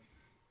show, like,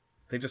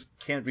 they just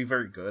can't be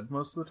very good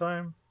most of the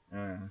time.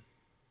 I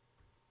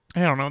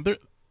don't know.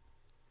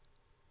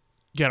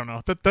 Yeah, I don't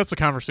know. That's a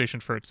conversation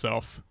for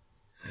itself.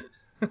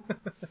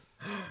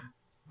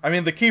 I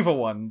mean, the Kiva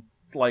one,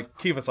 like,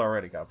 Kiva's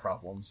already got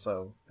problems,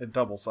 so it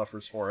double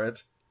suffers for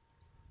it.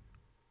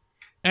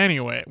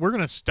 Anyway, we're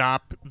going to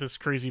stop this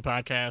crazy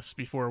podcast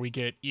before we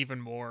get even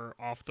more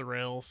off the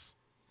rails.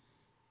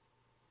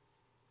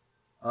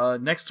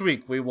 Next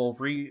week, we'll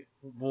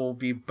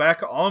be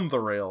back on the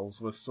rails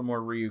with some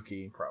more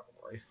Ryuki,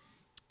 probably.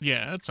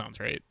 Yeah, that sounds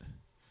right.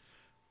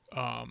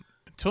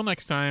 Until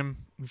next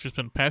time, we've just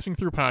been passing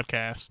through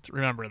podcast.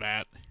 Remember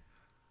that.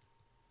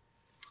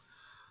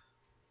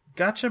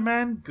 Gotcha,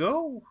 man.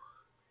 Go.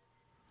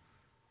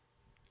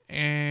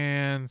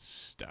 And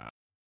stop.